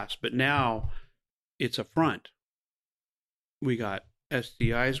get passed. But now it's a front. We got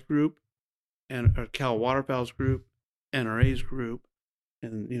SDI's group, and Cal Waterfowl's group, NRA's group,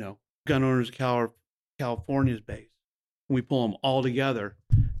 and Gun Owners of California's base. We pull them all together,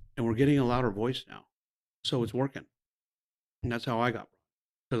 and we're getting a louder voice now. So it's working, and that's how I got,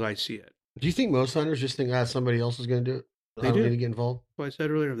 because I see it. Do you think most hunters just think somebody else is going to do it? They don't do. need to get involved. Like I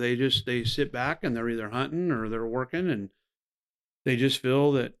said earlier, they sit back and they're either hunting or they're working, and they just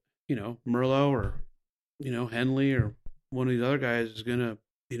feel that Merlo or Henley or one of these other guys is going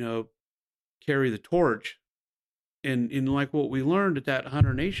to carry the torch. And in like what we learned at that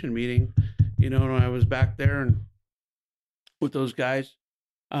Hunter Nation meeting, when I was back there and with those guys,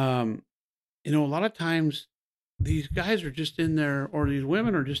 a lot of times these guys are just in there, or these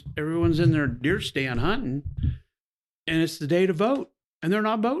women are just, everyone's in their deer stand hunting, and it's the day to vote, and they're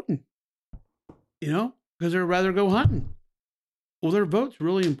not voting, because they'd rather go hunting. Well, their vote's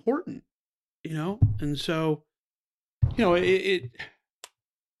really important, and so,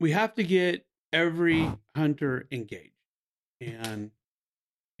 we have to get every hunter engaged, and,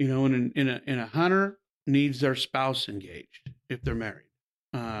 in a hunter needs their spouse engaged if they're married,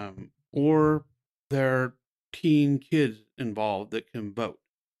 or their teen kids involved that can vote.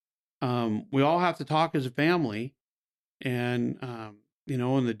 We all have to talk as a family, and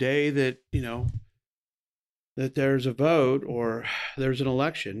on the day that that there's a vote or there's an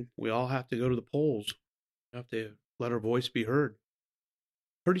election, we all have to go to the polls. We have to let our voice be heard.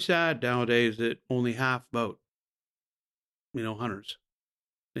 Pretty sad nowadays that only half vote, hunters,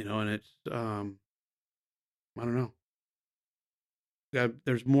 and it's I don't know.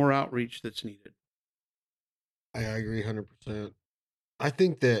 There's more outreach that's needed. I agree 100%. I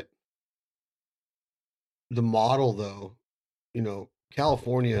think that the model, though,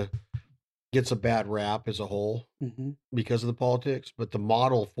 California gets a bad rap as a whole because of the politics, but the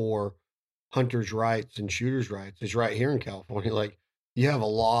model for hunters' rights and shooters' rights is right here in California. Like, you have a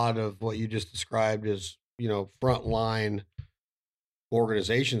lot of what you just described as, frontline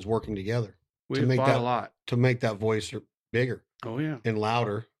organizations working together to make that a lot, to make that voice bigger. Oh yeah, and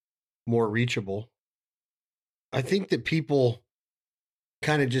louder, more reachable. I think that people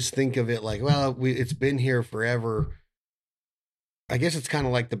kind of just think of it like, well, it's been here forever. I guess it's kind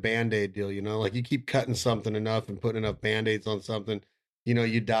of like the Band-Aid deal, like you keep cutting something enough and putting enough Band-Aids on something,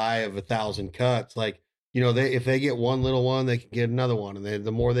 you die of 1,000 cuts. Like, if they get one little one, they can get another one. And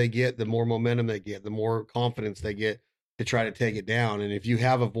the more they get, the more momentum they get, the more confidence they get to try to take it down. And if you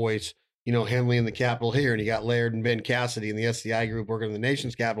have a voice, Henley in the Capitol here, and you got Laird and Ben Cassidy in the SCI group working in the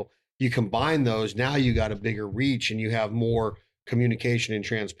nation's capital, you combine those, now you got a bigger reach and you have more communication and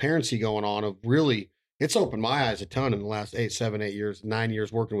transparency going on. Of really, it's opened my eyes a ton in the last 8 years, 9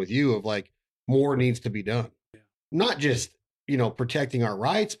 years working with you, of like, more needs to be done. Yeah. Not just, protecting our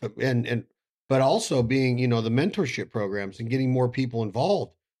rights, but also being, the mentorship programs and getting more people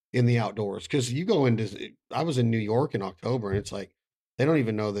involved in the outdoors. Cause you go I was in New York in October, and it's like, they don't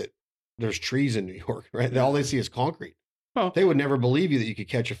even know that there's trees in New York, right? All they see is concrete. Well, They would never believe you that you could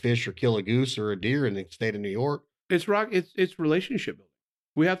catch a fish or kill a goose or a deer in the state of New York. it's relationship building.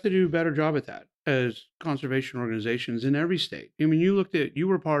 We have to do a better job at that as conservation organizations in every state. I mean, you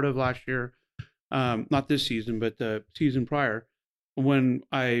were part of last year, not this season, but the season prior, when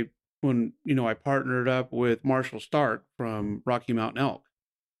I partnered up with Marshall Stark from Rocky Mountain Elk,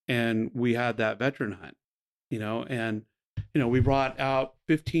 and we had that veteran hunt, and we brought out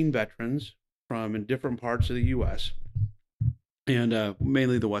 15 veterans from in different parts of the U.S. and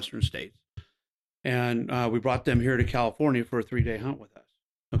mainly the western states, and we brought them here to California for a 3-day hunt with us.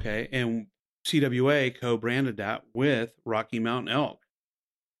 Okay, and CWA co-branded that with Rocky Mountain Elk.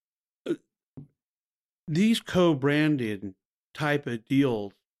 These co-branded type of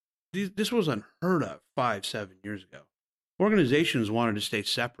deals, this was unheard of 5-7 years ago. Organizations wanted to stay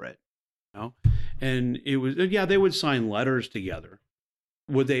separate, and it was, they would sign letters together.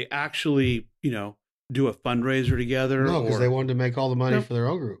 Would they actually, do a fundraiser together? No, because they wanted to make all the money for their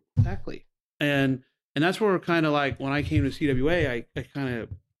own group. Exactly. And that's where kind of like when I came to CWA, I kind of,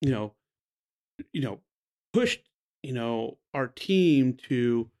 pushed, our team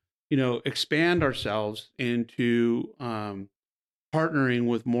to, expand ourselves into partnering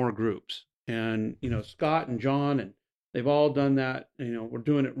with more groups. And, Scott and John, and they've all done that. We're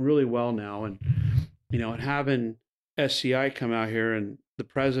doing it really well now. And, and having SCI come out here, and the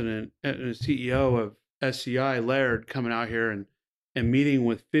president and the CEO of SCI, Laird, coming out here and meeting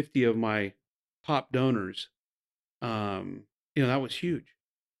with 50 of my top donors, that was huge.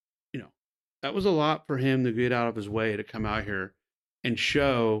 That was a lot for him to get out of his way to come out here and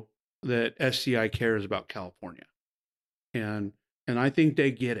show that SCI cares about California. And I think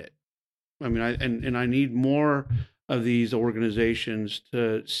they get it. I mean, I need more of these organizations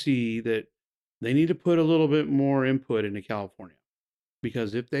to see that they need to put a little bit more input into California,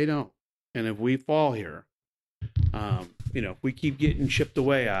 because if they don't, and if we fall here, if we keep getting chipped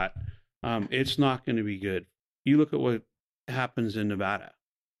away at, it's not going to be good. You look at what happens in Nevada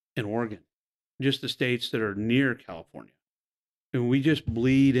and Oregon, just the states that are near California, and we just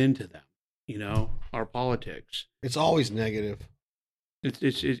bleed into them, our politics. It's always negative.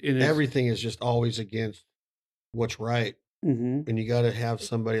 Everything is just always against what's right. Mm-hmm. And you got to have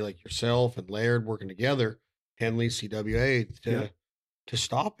somebody like yourself and Laird working together, Henley, CWA, to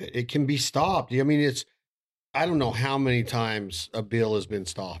stop it. It can be stopped. I mean, I don't know how many times a bill has been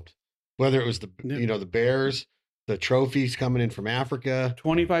stopped, whether it was the bears, the trophies coming in from Africa.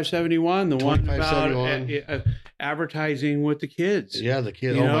 2571, the one about advertising with the kids. Yeah, the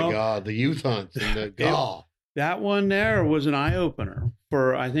kids. My God, the youth hunts and that one there was an eye opener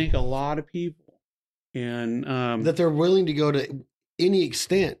for, I think, a lot of people, and that they're willing to go to any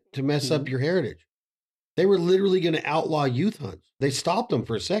extent to mess up your heritage. They were literally going to outlaw youth hunts. They stopped them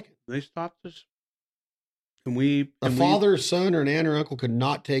for a second. They stopped us. And father, son, or an aunt or uncle could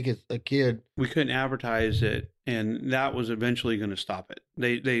not take a kid. We couldn't advertise it, and that was eventually going to stop it.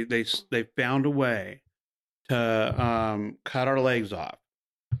 They found a way to cut our legs off,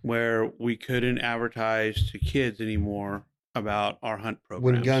 where we couldn't advertise to kids anymore about our hunt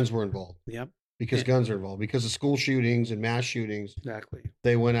program. When guns were involved. Yep. Because guns are involved. Because of school shootings and mass shootings. Exactly.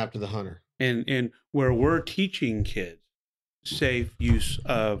 They went after the hunter. And where we're teaching kids safe use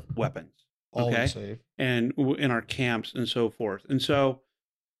of weapons. Always safe. And in our camps and so forth. And so,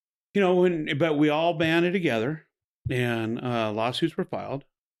 but we all banded together, and lawsuits were filed,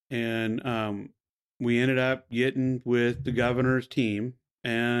 and we ended up getting with the governor's team,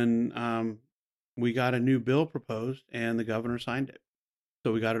 and we got a new bill proposed, and the governor signed it.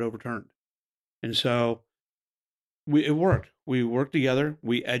 So we got it overturned. And so it worked. We worked together.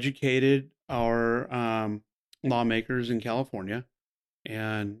 We educated our lawmakers in California,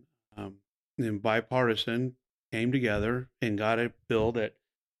 and bipartisan came together and got a bill that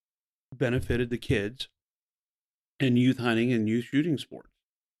benefited the kids in youth hunting and youth shooting sports.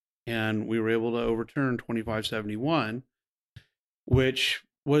 And we were able to overturn 2571, which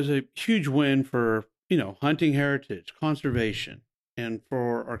was a huge win for, hunting heritage, conservation, and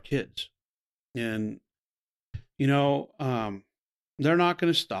for our kids. And, they're not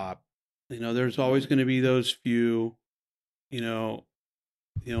going to stop. There's always going to be those few,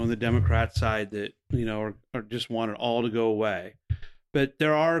 on the Democrat side that, are just want it all to go away. But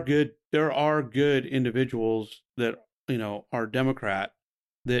there are good individuals that, are Democrat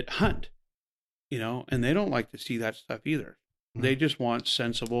that hunt, and they don't like to see that stuff either. Mm-hmm. They just want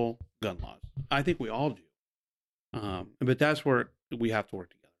sensible gun laws. I think we all do. But that's where we have to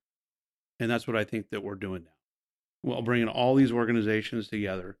work together. And that's what I think that we're doing now. Well, bringing all these organizations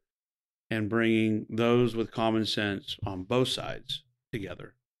together and bringing those with common sense on both sides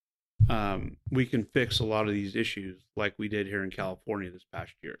together, we can fix a lot of these issues like we did here in California this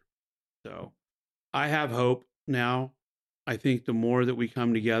past year. So I have hope now. I think the more that we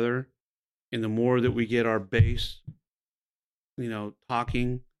come together and the more that we get our base,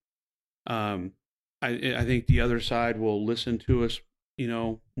 talking, I think the other side will listen to us,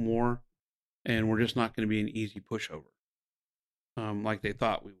 more, and we're just not going to be an easy pushover, like they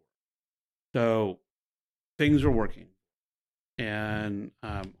thought we were. So things are working, and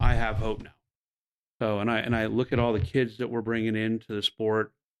I have hope now. So, and I look at all the kids that we're bringing into the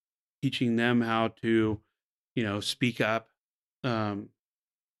sport, teaching them how to, speak up.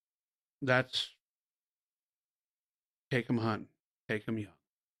 That's take them hunting, take them young.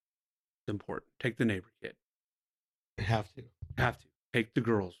 It's important. Take the neighbor kid. Have to take the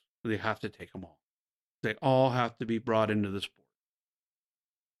girls. They have to take them all. They all have to be brought into the sport.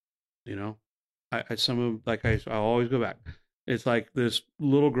 I'll always go back. It's like this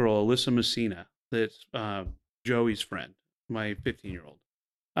little girl, Alyssa Messina, that's Joey's friend, my 15-year-old.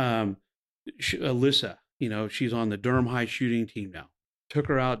 Alyssa, she's on the Durham High shooting team now. Took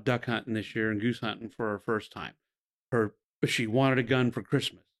her out duck hunting this year and goose hunting for her first time. She wanted a gun for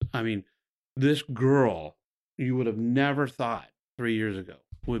Christmas. I mean, this girl, you would have never thought 3 years ago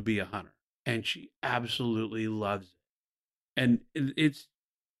would be a hunter, and she absolutely loves it. And it's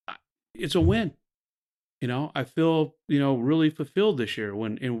a win. I feel, really fulfilled this year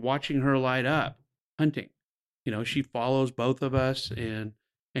in watching her light up hunting. She follows both of us, and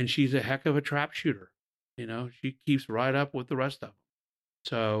she's a heck of a trap shooter. She keeps right up with the rest of them.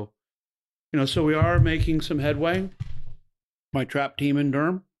 So, so we are making some headway. My trap team in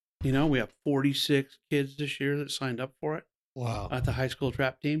Durham, we have 46 kids this year that signed up for it. Wow. At the high school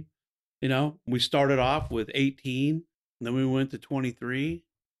trap team. We started off with 18, and then we went to 23.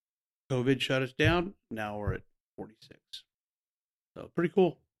 COVID shut us down. Now we're at 46. So pretty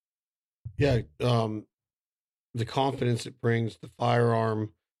cool. Yeah. The confidence it brings, the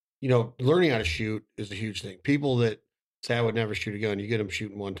firearm, learning how to shoot is a huge thing. People that say I would never shoot a gun, you get them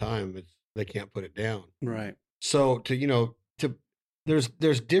shooting one time, they can't put it down. Right. So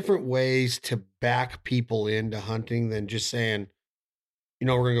there's different ways to back people into hunting than just saying, we're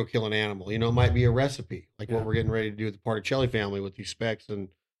going to go kill an animal. It might be a recipe, like what we're getting ready to do with the Particelli family with these specks and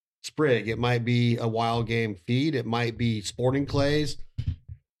sprig. It might be a wild game feed. It might be sporting clays.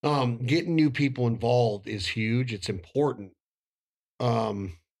 Getting new people involved is huge. It's important.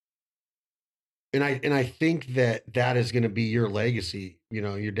 And I think that is going to be your legacy,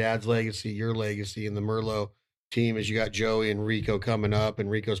 your dad's legacy, your legacy, and the Merlo team as you got Joey and Rico coming up, and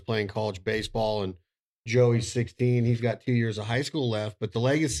Rico's playing college baseball, and Joey's 16. He's got 2 years of high school left. But the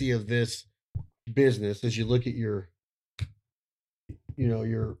legacy of this business, as you look at your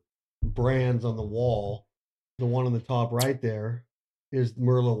brands on the wall, the one on the top right there is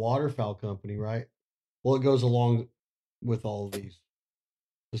Merlo Waterfowl Company, right? Well, it goes along with all of these.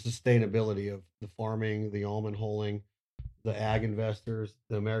 The sustainability of the farming, the almond holing, the ag investors,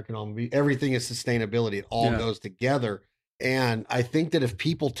 the American almond, everything is sustainability. It all goes together. And I think that if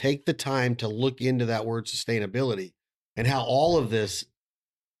people take the time to look into that word sustainability and how all of this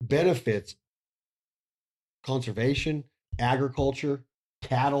benefits conservation, agriculture,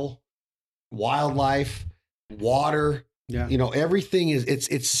 cattle, wildlife, water, everything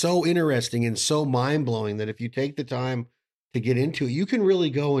it's so interesting and so mind-blowing that if you take the time to get into it, you can really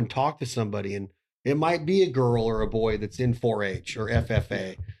go and talk to somebody, and it might be a girl or a boy that's in 4-H or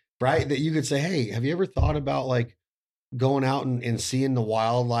FFA, right? That you could say, hey, have you ever thought about like going out and seeing the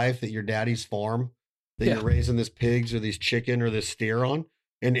wildlife that your daddy's farm, that you're raising this pigs or these chicken or this steer on,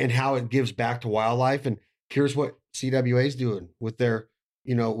 and how it gives back to wildlife? And here's what CWA is doing with their,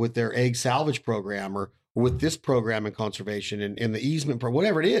 with their egg salvage program or with this program in conservation and the easement,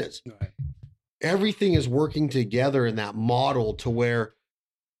 whatever it is. Right. Everything is working together in that model to where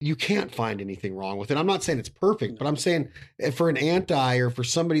you can't find anything wrong with it. I'm not saying it's perfect, but I'm saying for an anti or for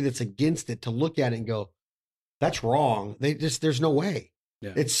somebody that's against it to look at it and go, that's wrong. There's no way.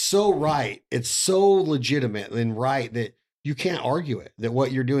 Yeah. It's so right. It's so legitimate and right that you can't argue it, that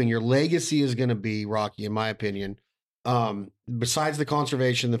what you're doing, your legacy is going to be, Rocque, in my opinion, besides the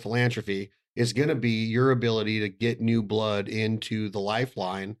conservation, the philanthropy, is going to be your ability to get new blood into the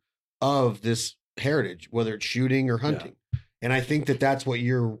lifeline of this heritage, whether it's shooting or hunting. Yeah. And I think that that's what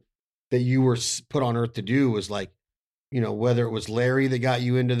you were put on earth to do, was like, whether it was Larry that got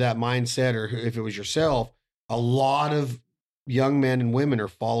you into that mindset or if it was yourself, a lot of young men and women are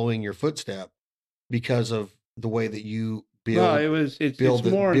following your footstep because of the way that you build the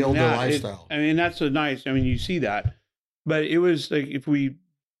lifestyle. That's so nice. You see that, but it was like,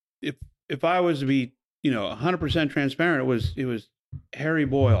 if I was to be, 100% transparent, it was Harry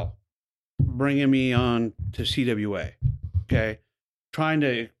Boyle bringing me on to CWA, okay, trying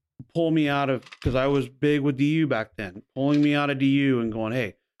to pull me out of, because I was big with DU back then, pulling me out of DU and going,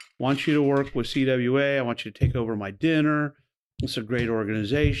 hey, I want you to work with CWA. I want you to take over my dinner. It's a great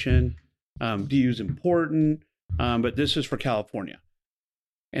organization. DU is important, but this is for California,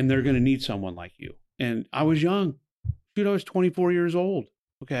 and they're going to need someone like you. And I was young. Dude, I was 24 years old.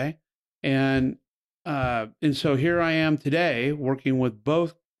 Okay. And so here I am today working with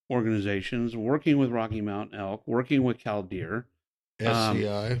both organizations, working with Rocky Mountain Elk, working with Cal Deer,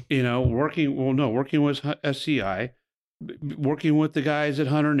 SCI, working with SCI, working with the guys at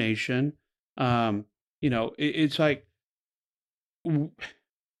Hunter Nation. It's like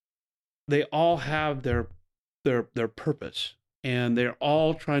they all have their purpose, and they're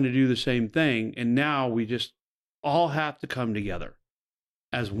all trying to do the same thing. And now we just all have to come together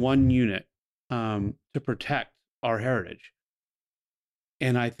as one unit to protect our heritage.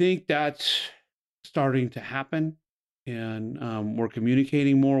 And I think that's starting to happen. And we're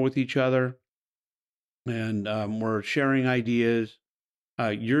communicating more with each other, and we're sharing ideas.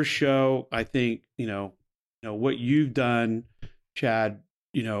 Your show, I think, what you've done, Chad,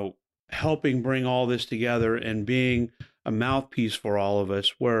 helping bring all this together and being a mouthpiece for all of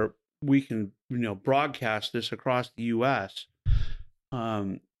us, where we can, broadcast this across the U.S.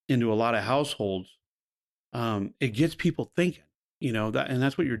 Into a lot of households. It gets people thinking, and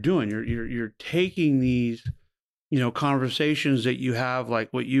that's what you're doing. You're taking these, conversations that you have, like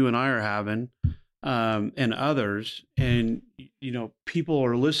what you and I are having, and others, and people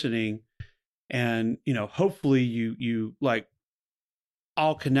are listening, and hopefully you like,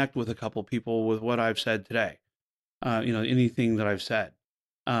 I'll connect with a couple people with what I've said today. Anything that I've said.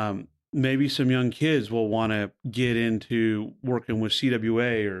 Maybe some young kids will want to get into working with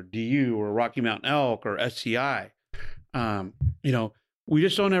CWA or DU or Rocky Mountain Elk or SCI. We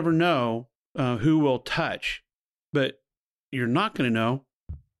just don't ever know who will touch, but you're not going to know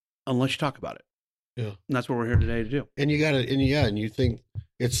unless you talk about it. Yeah. And that's what we're here today to do. And you got to, and you think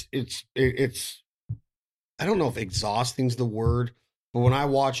it's, I don't know if exhausting's the word, but when I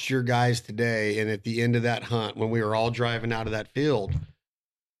watched your guys today, and at the end of that hunt, when we were all driving out of that field,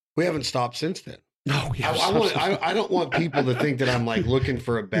 we haven't stopped since then. No, I don't want people to think that I'm like looking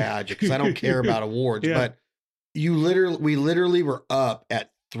for a badge, because I don't care about awards. Yeah. But we literally were up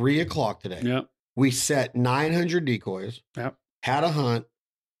at 3:00 today. Yep. We set 900 decoys. Yep. Had a hunt.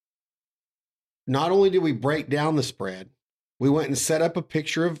 Not only did we break down the spread, we went and set up a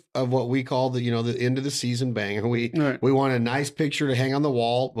picture of what we call the end of the season banger. We want a nice picture to hang on the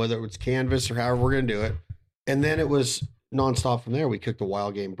wall, whether it was canvas or however we're going to do it. And then it was nonstop from there. We cooked a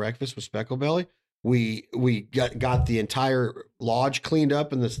wild game breakfast with speckle belly. We got the entire lodge cleaned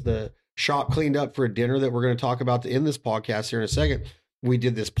up and the shop cleaned up for a dinner that we're going to talk about to end this podcast here in a second. We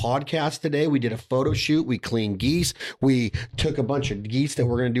did this podcast today. We did a photo shoot. We cleaned geese. We took a bunch of geese that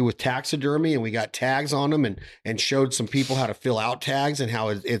we're going to do with taxidermy, and we got tags on them and showed some people how to fill out tags and how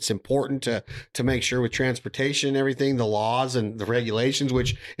it's important to make sure with transportation and everything, the laws and the regulations,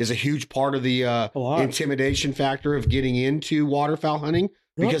 which is a huge part of the intimidation factor of getting into waterfowl hunting,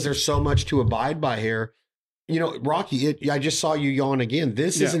 because there's so much to abide by here. Rocky, I just saw you yawn again.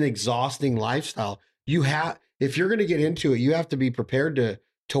 This is an exhausting lifestyle. If you're going to get into it, you have to be prepared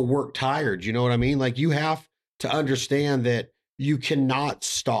to work tired. You know what I mean? Like, you have to understand that you cannot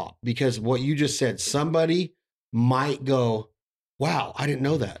stop, because what you just said, somebody might go, wow, I didn't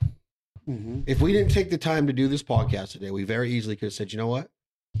know that. Mm-hmm. If we didn't take the time to do this podcast today, we very easily could have said, you know what?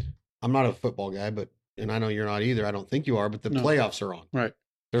 I'm not a football guy, and I know you're not either. I don't think you are, but the playoffs are on. Right.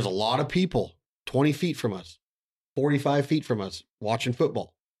 There's a lot of people 20 feet from us, 45 feet from us watching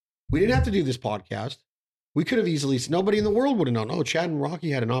football. We didn't have to do this podcast. We could have easily, nobody in the world would have known. Oh, Chad and Rocky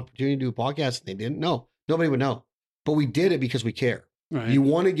had an opportunity to do a podcast and they didn't know. Nobody would know. But we did it because we care. Right. You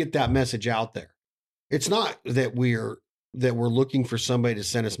want to get that message out there. It's not that we're looking for somebody to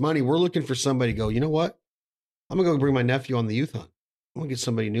send us money. We're looking for somebody to go, you know what? I'm going to go bring my nephew on the youth hunt. I'm going to get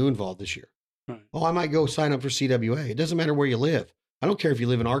somebody new involved this year. Right. Oh, I might go sign up for CWA. It doesn't matter where you live. I don't care if you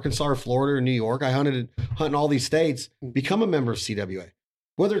live in Arkansas or Florida or New York. I hunted in all these states. Become a member of CWA.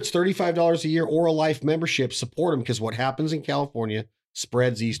 Whether it's $35 a year or a life membership, support them, because what happens in California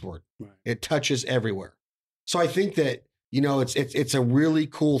spreads eastward. Right. It touches everywhere. So I think that, it's a really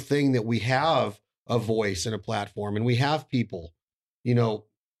cool thing that we have a voice and a platform, and we have people,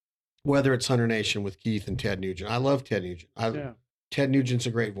 whether it's Hunter Nation with Keith and Ted Nugent. I love Ted Nugent. Ted Nugent's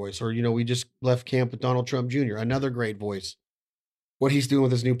a great voice. Or, we just left camp with Donald Trump Jr., another great voice. What he's doing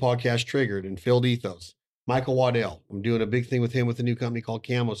with his new podcast, Triggered, and Filled Ethos. Michael Waddell. I'm doing a big thing with him with a new company called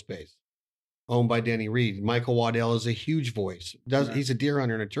Camo Space. owned by Denny Reed. Michael Waddell is a huge voice. He's a deer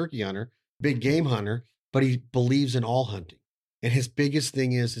hunter and a turkey hunter, big game hunter, but he believes in all hunting. And his biggest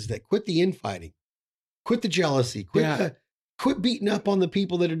thing is that quit the infighting, quit the jealousy, quit beating up on the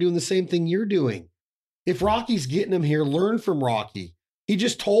people that are doing the same thing you're doing. If Rocky's getting them here, learn from Rocky. He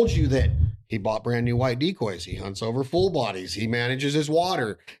just told you that he bought brand new white decoys. He hunts over full bodies. He manages his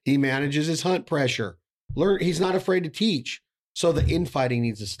water. He manages his hunt pressure. He's not afraid to teach. So the infighting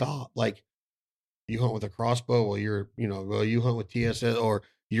needs to stop. Like, you hunt with a crossbow, well, you hunt with TSS, or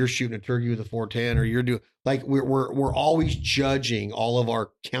you're shooting a turkey with a 410, or you're doing, like, we're always judging all of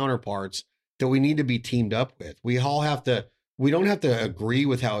our counterparts that we need to be teamed up with. We don't have to agree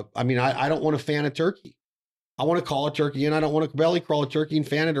with how, I don't want to fan a turkey. I want to call a turkey and I don't want to belly crawl a turkey and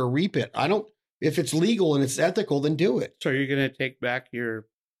fan it or reap it. If it's legal and it's ethical, then do it. So you're going to take back your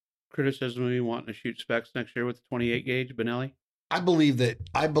criticism of me wanting to shoot specs next year with the 28 gauge Benelli? I believe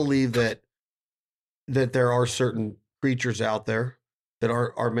that there are certain creatures out there that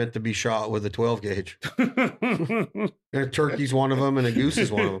are meant to be shot with a 12 gauge. And a turkey's one of them and a goose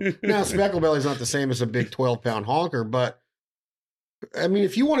is one of them. Now, speckle belly's not the same as a big 12-pound honker, but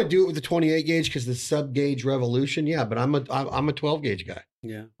if you want to do it with the 28 gauge because the sub gauge revolution, yeah, but I'm a 12 gauge guy.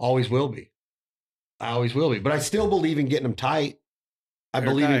 Yeah. Always will be. I always will be. But I still believe in getting them tight. I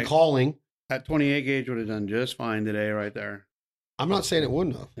believe in calling. That 28 gauge would have done just fine today right there. I'm not saying it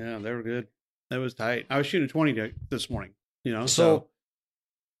wouldn't have. Yeah, they were good. That was tight. I was shooting 20 this morning, So,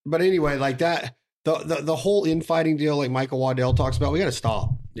 but anyway, like that, the whole infighting deal, like Michael Waddell talks about, we got to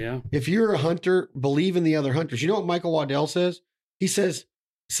stop. Yeah. If you're a hunter, believe in the other hunters. You know what Michael Waddell says? He says,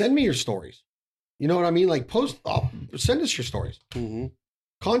 send me your stories. You know what I mean? Like send us your stories. Mm-hmm.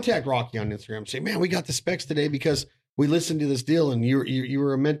 Contact Rocky on Instagram. Say, man, we got the specs today because we listened to this deal and you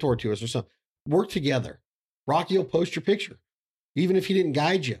were a mentor to us or something. Work together. Rocky will post your picture, even if he didn't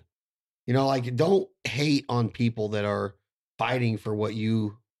guide you. Like, don't hate on people that are fighting for what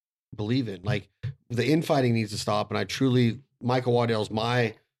you believe in. Like, the infighting needs to stop. And Michael Waddell's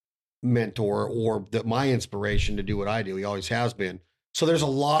my mentor or my inspiration to do what I do. He always has been. So there's a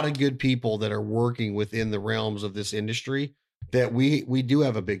lot of good people that are working within the realms of this industry that we do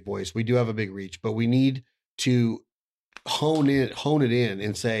have a big voice. We do have a big reach, but we need to hone it in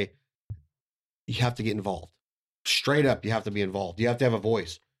and say, you have to get involved. Straight up, you have to be involved. You have to have a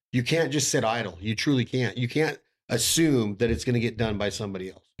voice. You can't just sit idle. You truly can't. You can't assume that it's going to get done by somebody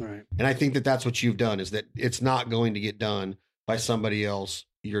else. Right. And I think that that's what you've done, is that it's not going to get done by somebody else.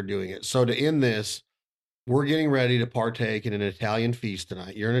 You're doing it. So to end this, we're getting ready to partake in an Italian feast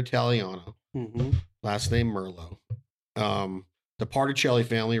tonight. You're an Italiano. Mm-hmm. Last name Merlo. The Particelli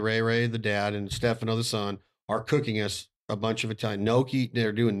family, Ray, the dad, and Stefano, the son, are cooking us a bunch of Italian gnocchi.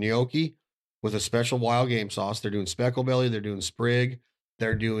 They're doing gnocchi with a special wild game sauce. They're doing speckle belly. They're doing sprig.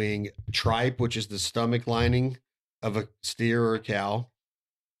 They're doing tripe, which is the stomach lining of a steer or a cow.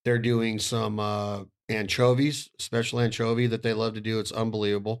 They're doing some anchovies, special anchovy that they love to do. It's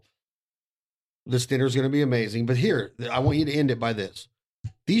unbelievable. This dinner is going to be amazing. But here, I want you to end it by this.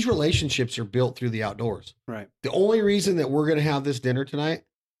 These relationships are built through the outdoors. Right. The only reason that we're going to have this dinner tonight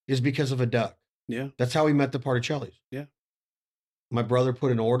is because of a duck. Yeah. That's how we met the Particellis. Yeah. My brother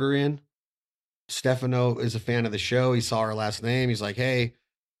put an order in. Stefano is a fan of the show. He saw our last name. He's like, hey,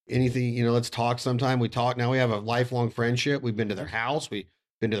 anything, let's talk sometime. We talk. Now we have a lifelong friendship. We've been to their house. We've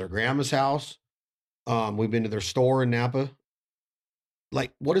been to their grandma's house. We've been to their store in Napa.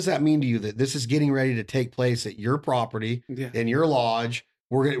 Like, what does that mean to you that this is getting ready to take place at your property, in your lodge?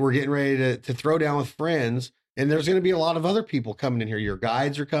 We're getting ready to throw down with friends, and there's going to be a lot of other people coming in here. Your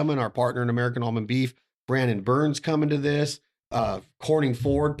guides are coming. Our partner in American Almond Beef, Brandon Burns, coming to this. Corning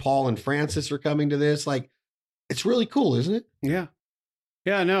Ford, Paul and Francis are coming to this. Like, it's really cool, isn't it? Yeah.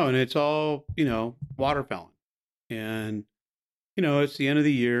 Yeah, no, and it's all, waterfowling. And, it's the end of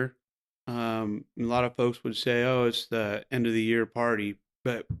the year. A lot of folks would say, oh, it's the end of the year party,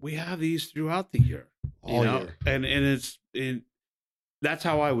 but we have these throughout the year. All year. And that's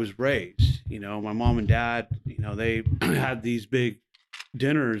how I was raised. My mom and dad, they had these big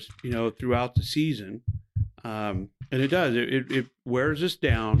dinners, throughout the season. And it does, it wears us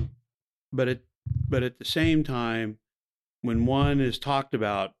down, but at the same time, when one is talked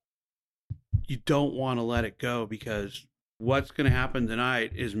about, you don't want to let it go, because what's going to happen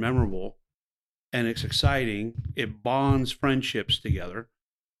tonight is memorable and it's exciting. It bonds friendships together.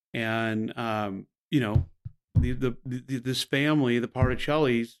 And, this family, the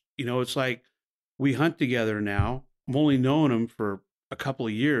Particellis, it's like we hunt together now. I've only known them for a couple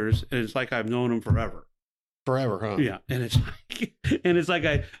of years, and it's like I've known them forever. Forever, huh? Yeah. And it's like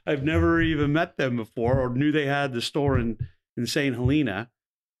I've never even met them before or knew they had the store in St. Helena.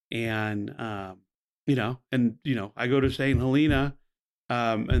 And, I go to St. Helena,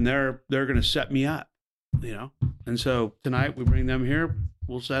 and they're going to set me up, and so tonight we bring them here.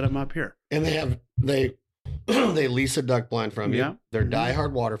 We'll set them up here. And they lease a duck blind from you. Yeah. They're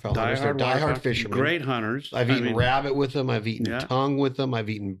diehard waterfowl hunters. They're diehard fishermen. Great hunters. I've eaten rabbit with them. I've eaten tongue with them. I've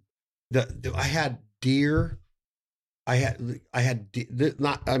eaten I had deer.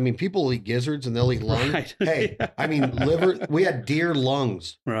 People eat gizzards and they'll eat lung. Right. Hey, liver. We had deer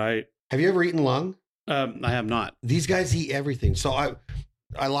lungs. Right. Have you ever eaten lung? I have not. These guys eat everything. So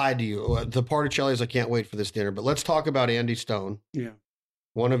I lied to you. The Particellis, I can't wait for this dinner. But let's talk about Andy Stone. Yeah.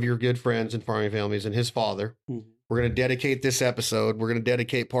 One of your good friends and farming families, and his father. Mm-hmm. We're going to dedicate this episode. We're going to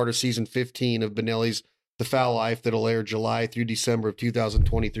dedicate part of season 15 of Benelli's The Fowl Life that'll air July through December of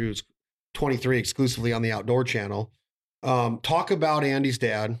 2023 exclusively on the Outdoor Channel. Talk about Andy's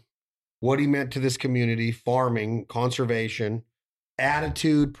dad, what he meant to this community, farming, conservation,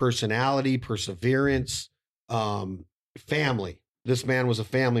 attitude, personality, perseverance, family. This man was a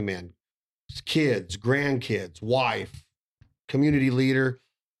family man. His kids, grandkids, wife, community leader.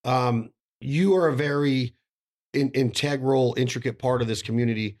 You are a very integral, intricate part of this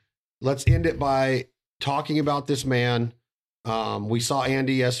community. Let's end it by talking about this man. We saw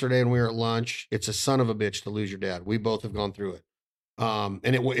Andy yesterday and we were at lunch. It's a son of a bitch to lose your dad. We both have gone through it.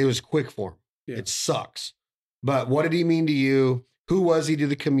 And it was quick for him. Yeah. It sucks. But what did he mean to you? Who was he to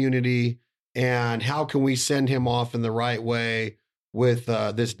the community? And how can we send him off in the right way with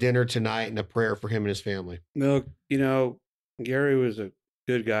this dinner tonight and a prayer for him and his family? Look, Gary was a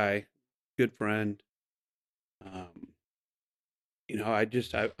good guy, good friend. I've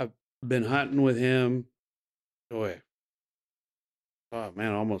been hunting with him. Boy, oh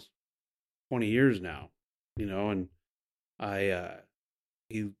man, almost 20 years now, and I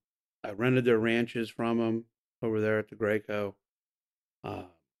rented their ranches from him over there at the Graco.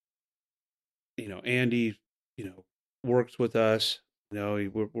 Andy, works with us, he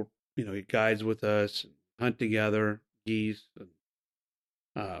guides with us, hunt together, geese. And,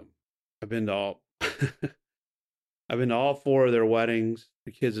 I've been to all, I've been to all four of their weddings,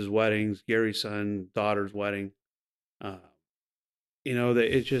 the kids' weddings, Gary's son, daughter's wedding. They're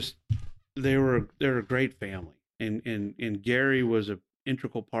a great family, and Gary was an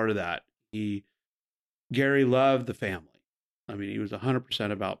integral part of that. Gary loved the family. He was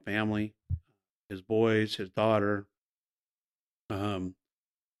 100% about family, his boys, his daughter.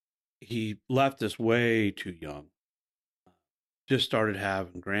 He left us way too young. Just started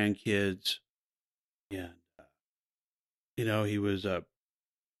having grandkids, and he was a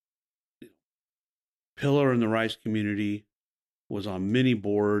pillar in the rice community. Was on many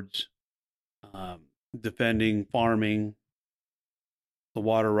boards, defending farming, the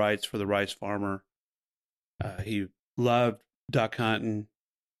water rights for the rice farmer. He loved duck hunting.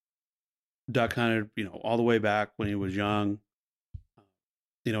 Duck hunted, all the way back when he was young.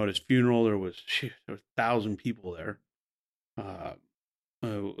 At his funeral, there was 1,000 people there.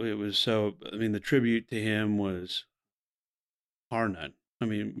 It was so. The tribute to him was bar none.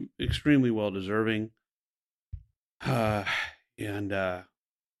 Extremely well deserving. And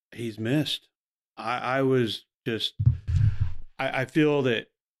he's missed. I feel that,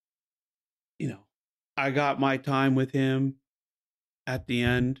 I got my time with him at the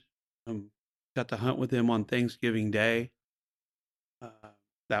end. Got to hunt with him on Thanksgiving Day,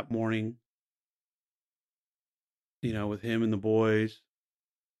 that morning, with him and the boys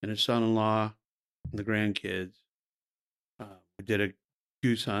and his son-in-law and the grandkids. We did a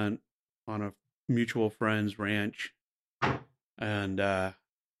goose hunt on a mutual friend's ranch. And, but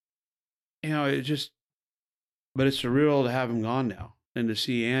it's surreal to have him gone now and to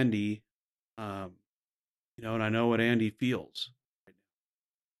see Andy, and I know what Andy feels.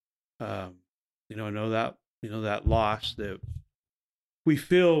 I know that, that loss that we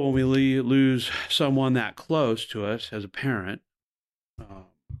feel when we lose someone that close to us as a parent.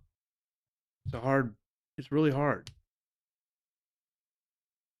 It's really hard.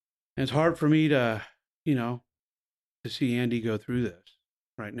 And it's hard for me to see Andy go through this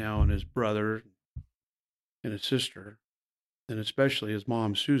right now, and his brother and his sister, and especially his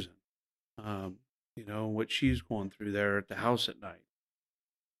mom, Susan, what she's going through there at the house at night.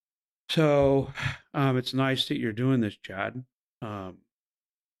 So it's nice that you're doing this, Chad.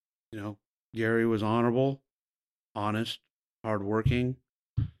 Gary was honorable, honest, hardworking,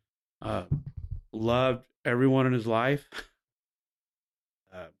 loved everyone in his life.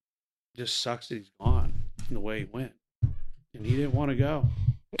 Just sucks that he's gone in the way he went. And he didn't want to go.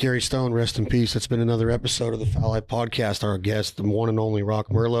 Gary Stone, rest in peace. It's been another episode of the Fowl Life Podcast. Our guest, the one and only Rocque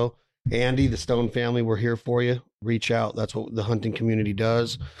Merlo. Andy, the Stone family, we're here for you. Reach out. That's what the hunting community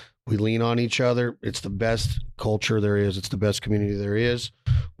does. We lean on each other. It's the best culture there is. It's the best community there is.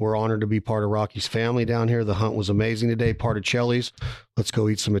 We're honored to be part of Rocky's family down here. The hunt was amazing today, part of Chelly's. Let's go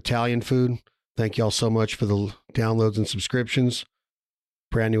eat some Italian food. Thank y'all so much for the downloads and subscriptions.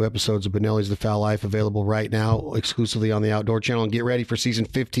 Brand new episodes of Benelli's The Fowl Life available right now exclusively on the Outdoor Channel. And get ready for season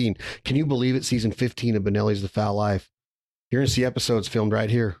 15. Can you believe it? Season 15 of Benelli's The Fowl Life. You're going to see episodes filmed right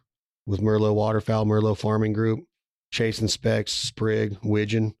here with Merlo Waterfowl, Merlo Farming Group, Chase and Specks, Sprig,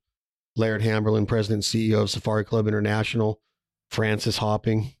 Widgeon, Laird Hamberlin, President and CEO of Safari Club International, Francis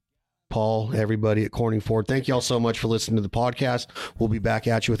Hopping, Paul, everybody at Corning Ford. Thank you all so much for listening to the podcast. We'll be back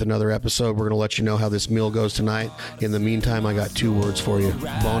at you with another episode. We're going to let you know how this meal goes tonight. In the meantime, I got 2 words for you.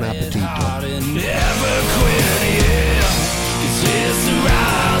 Bon appetit.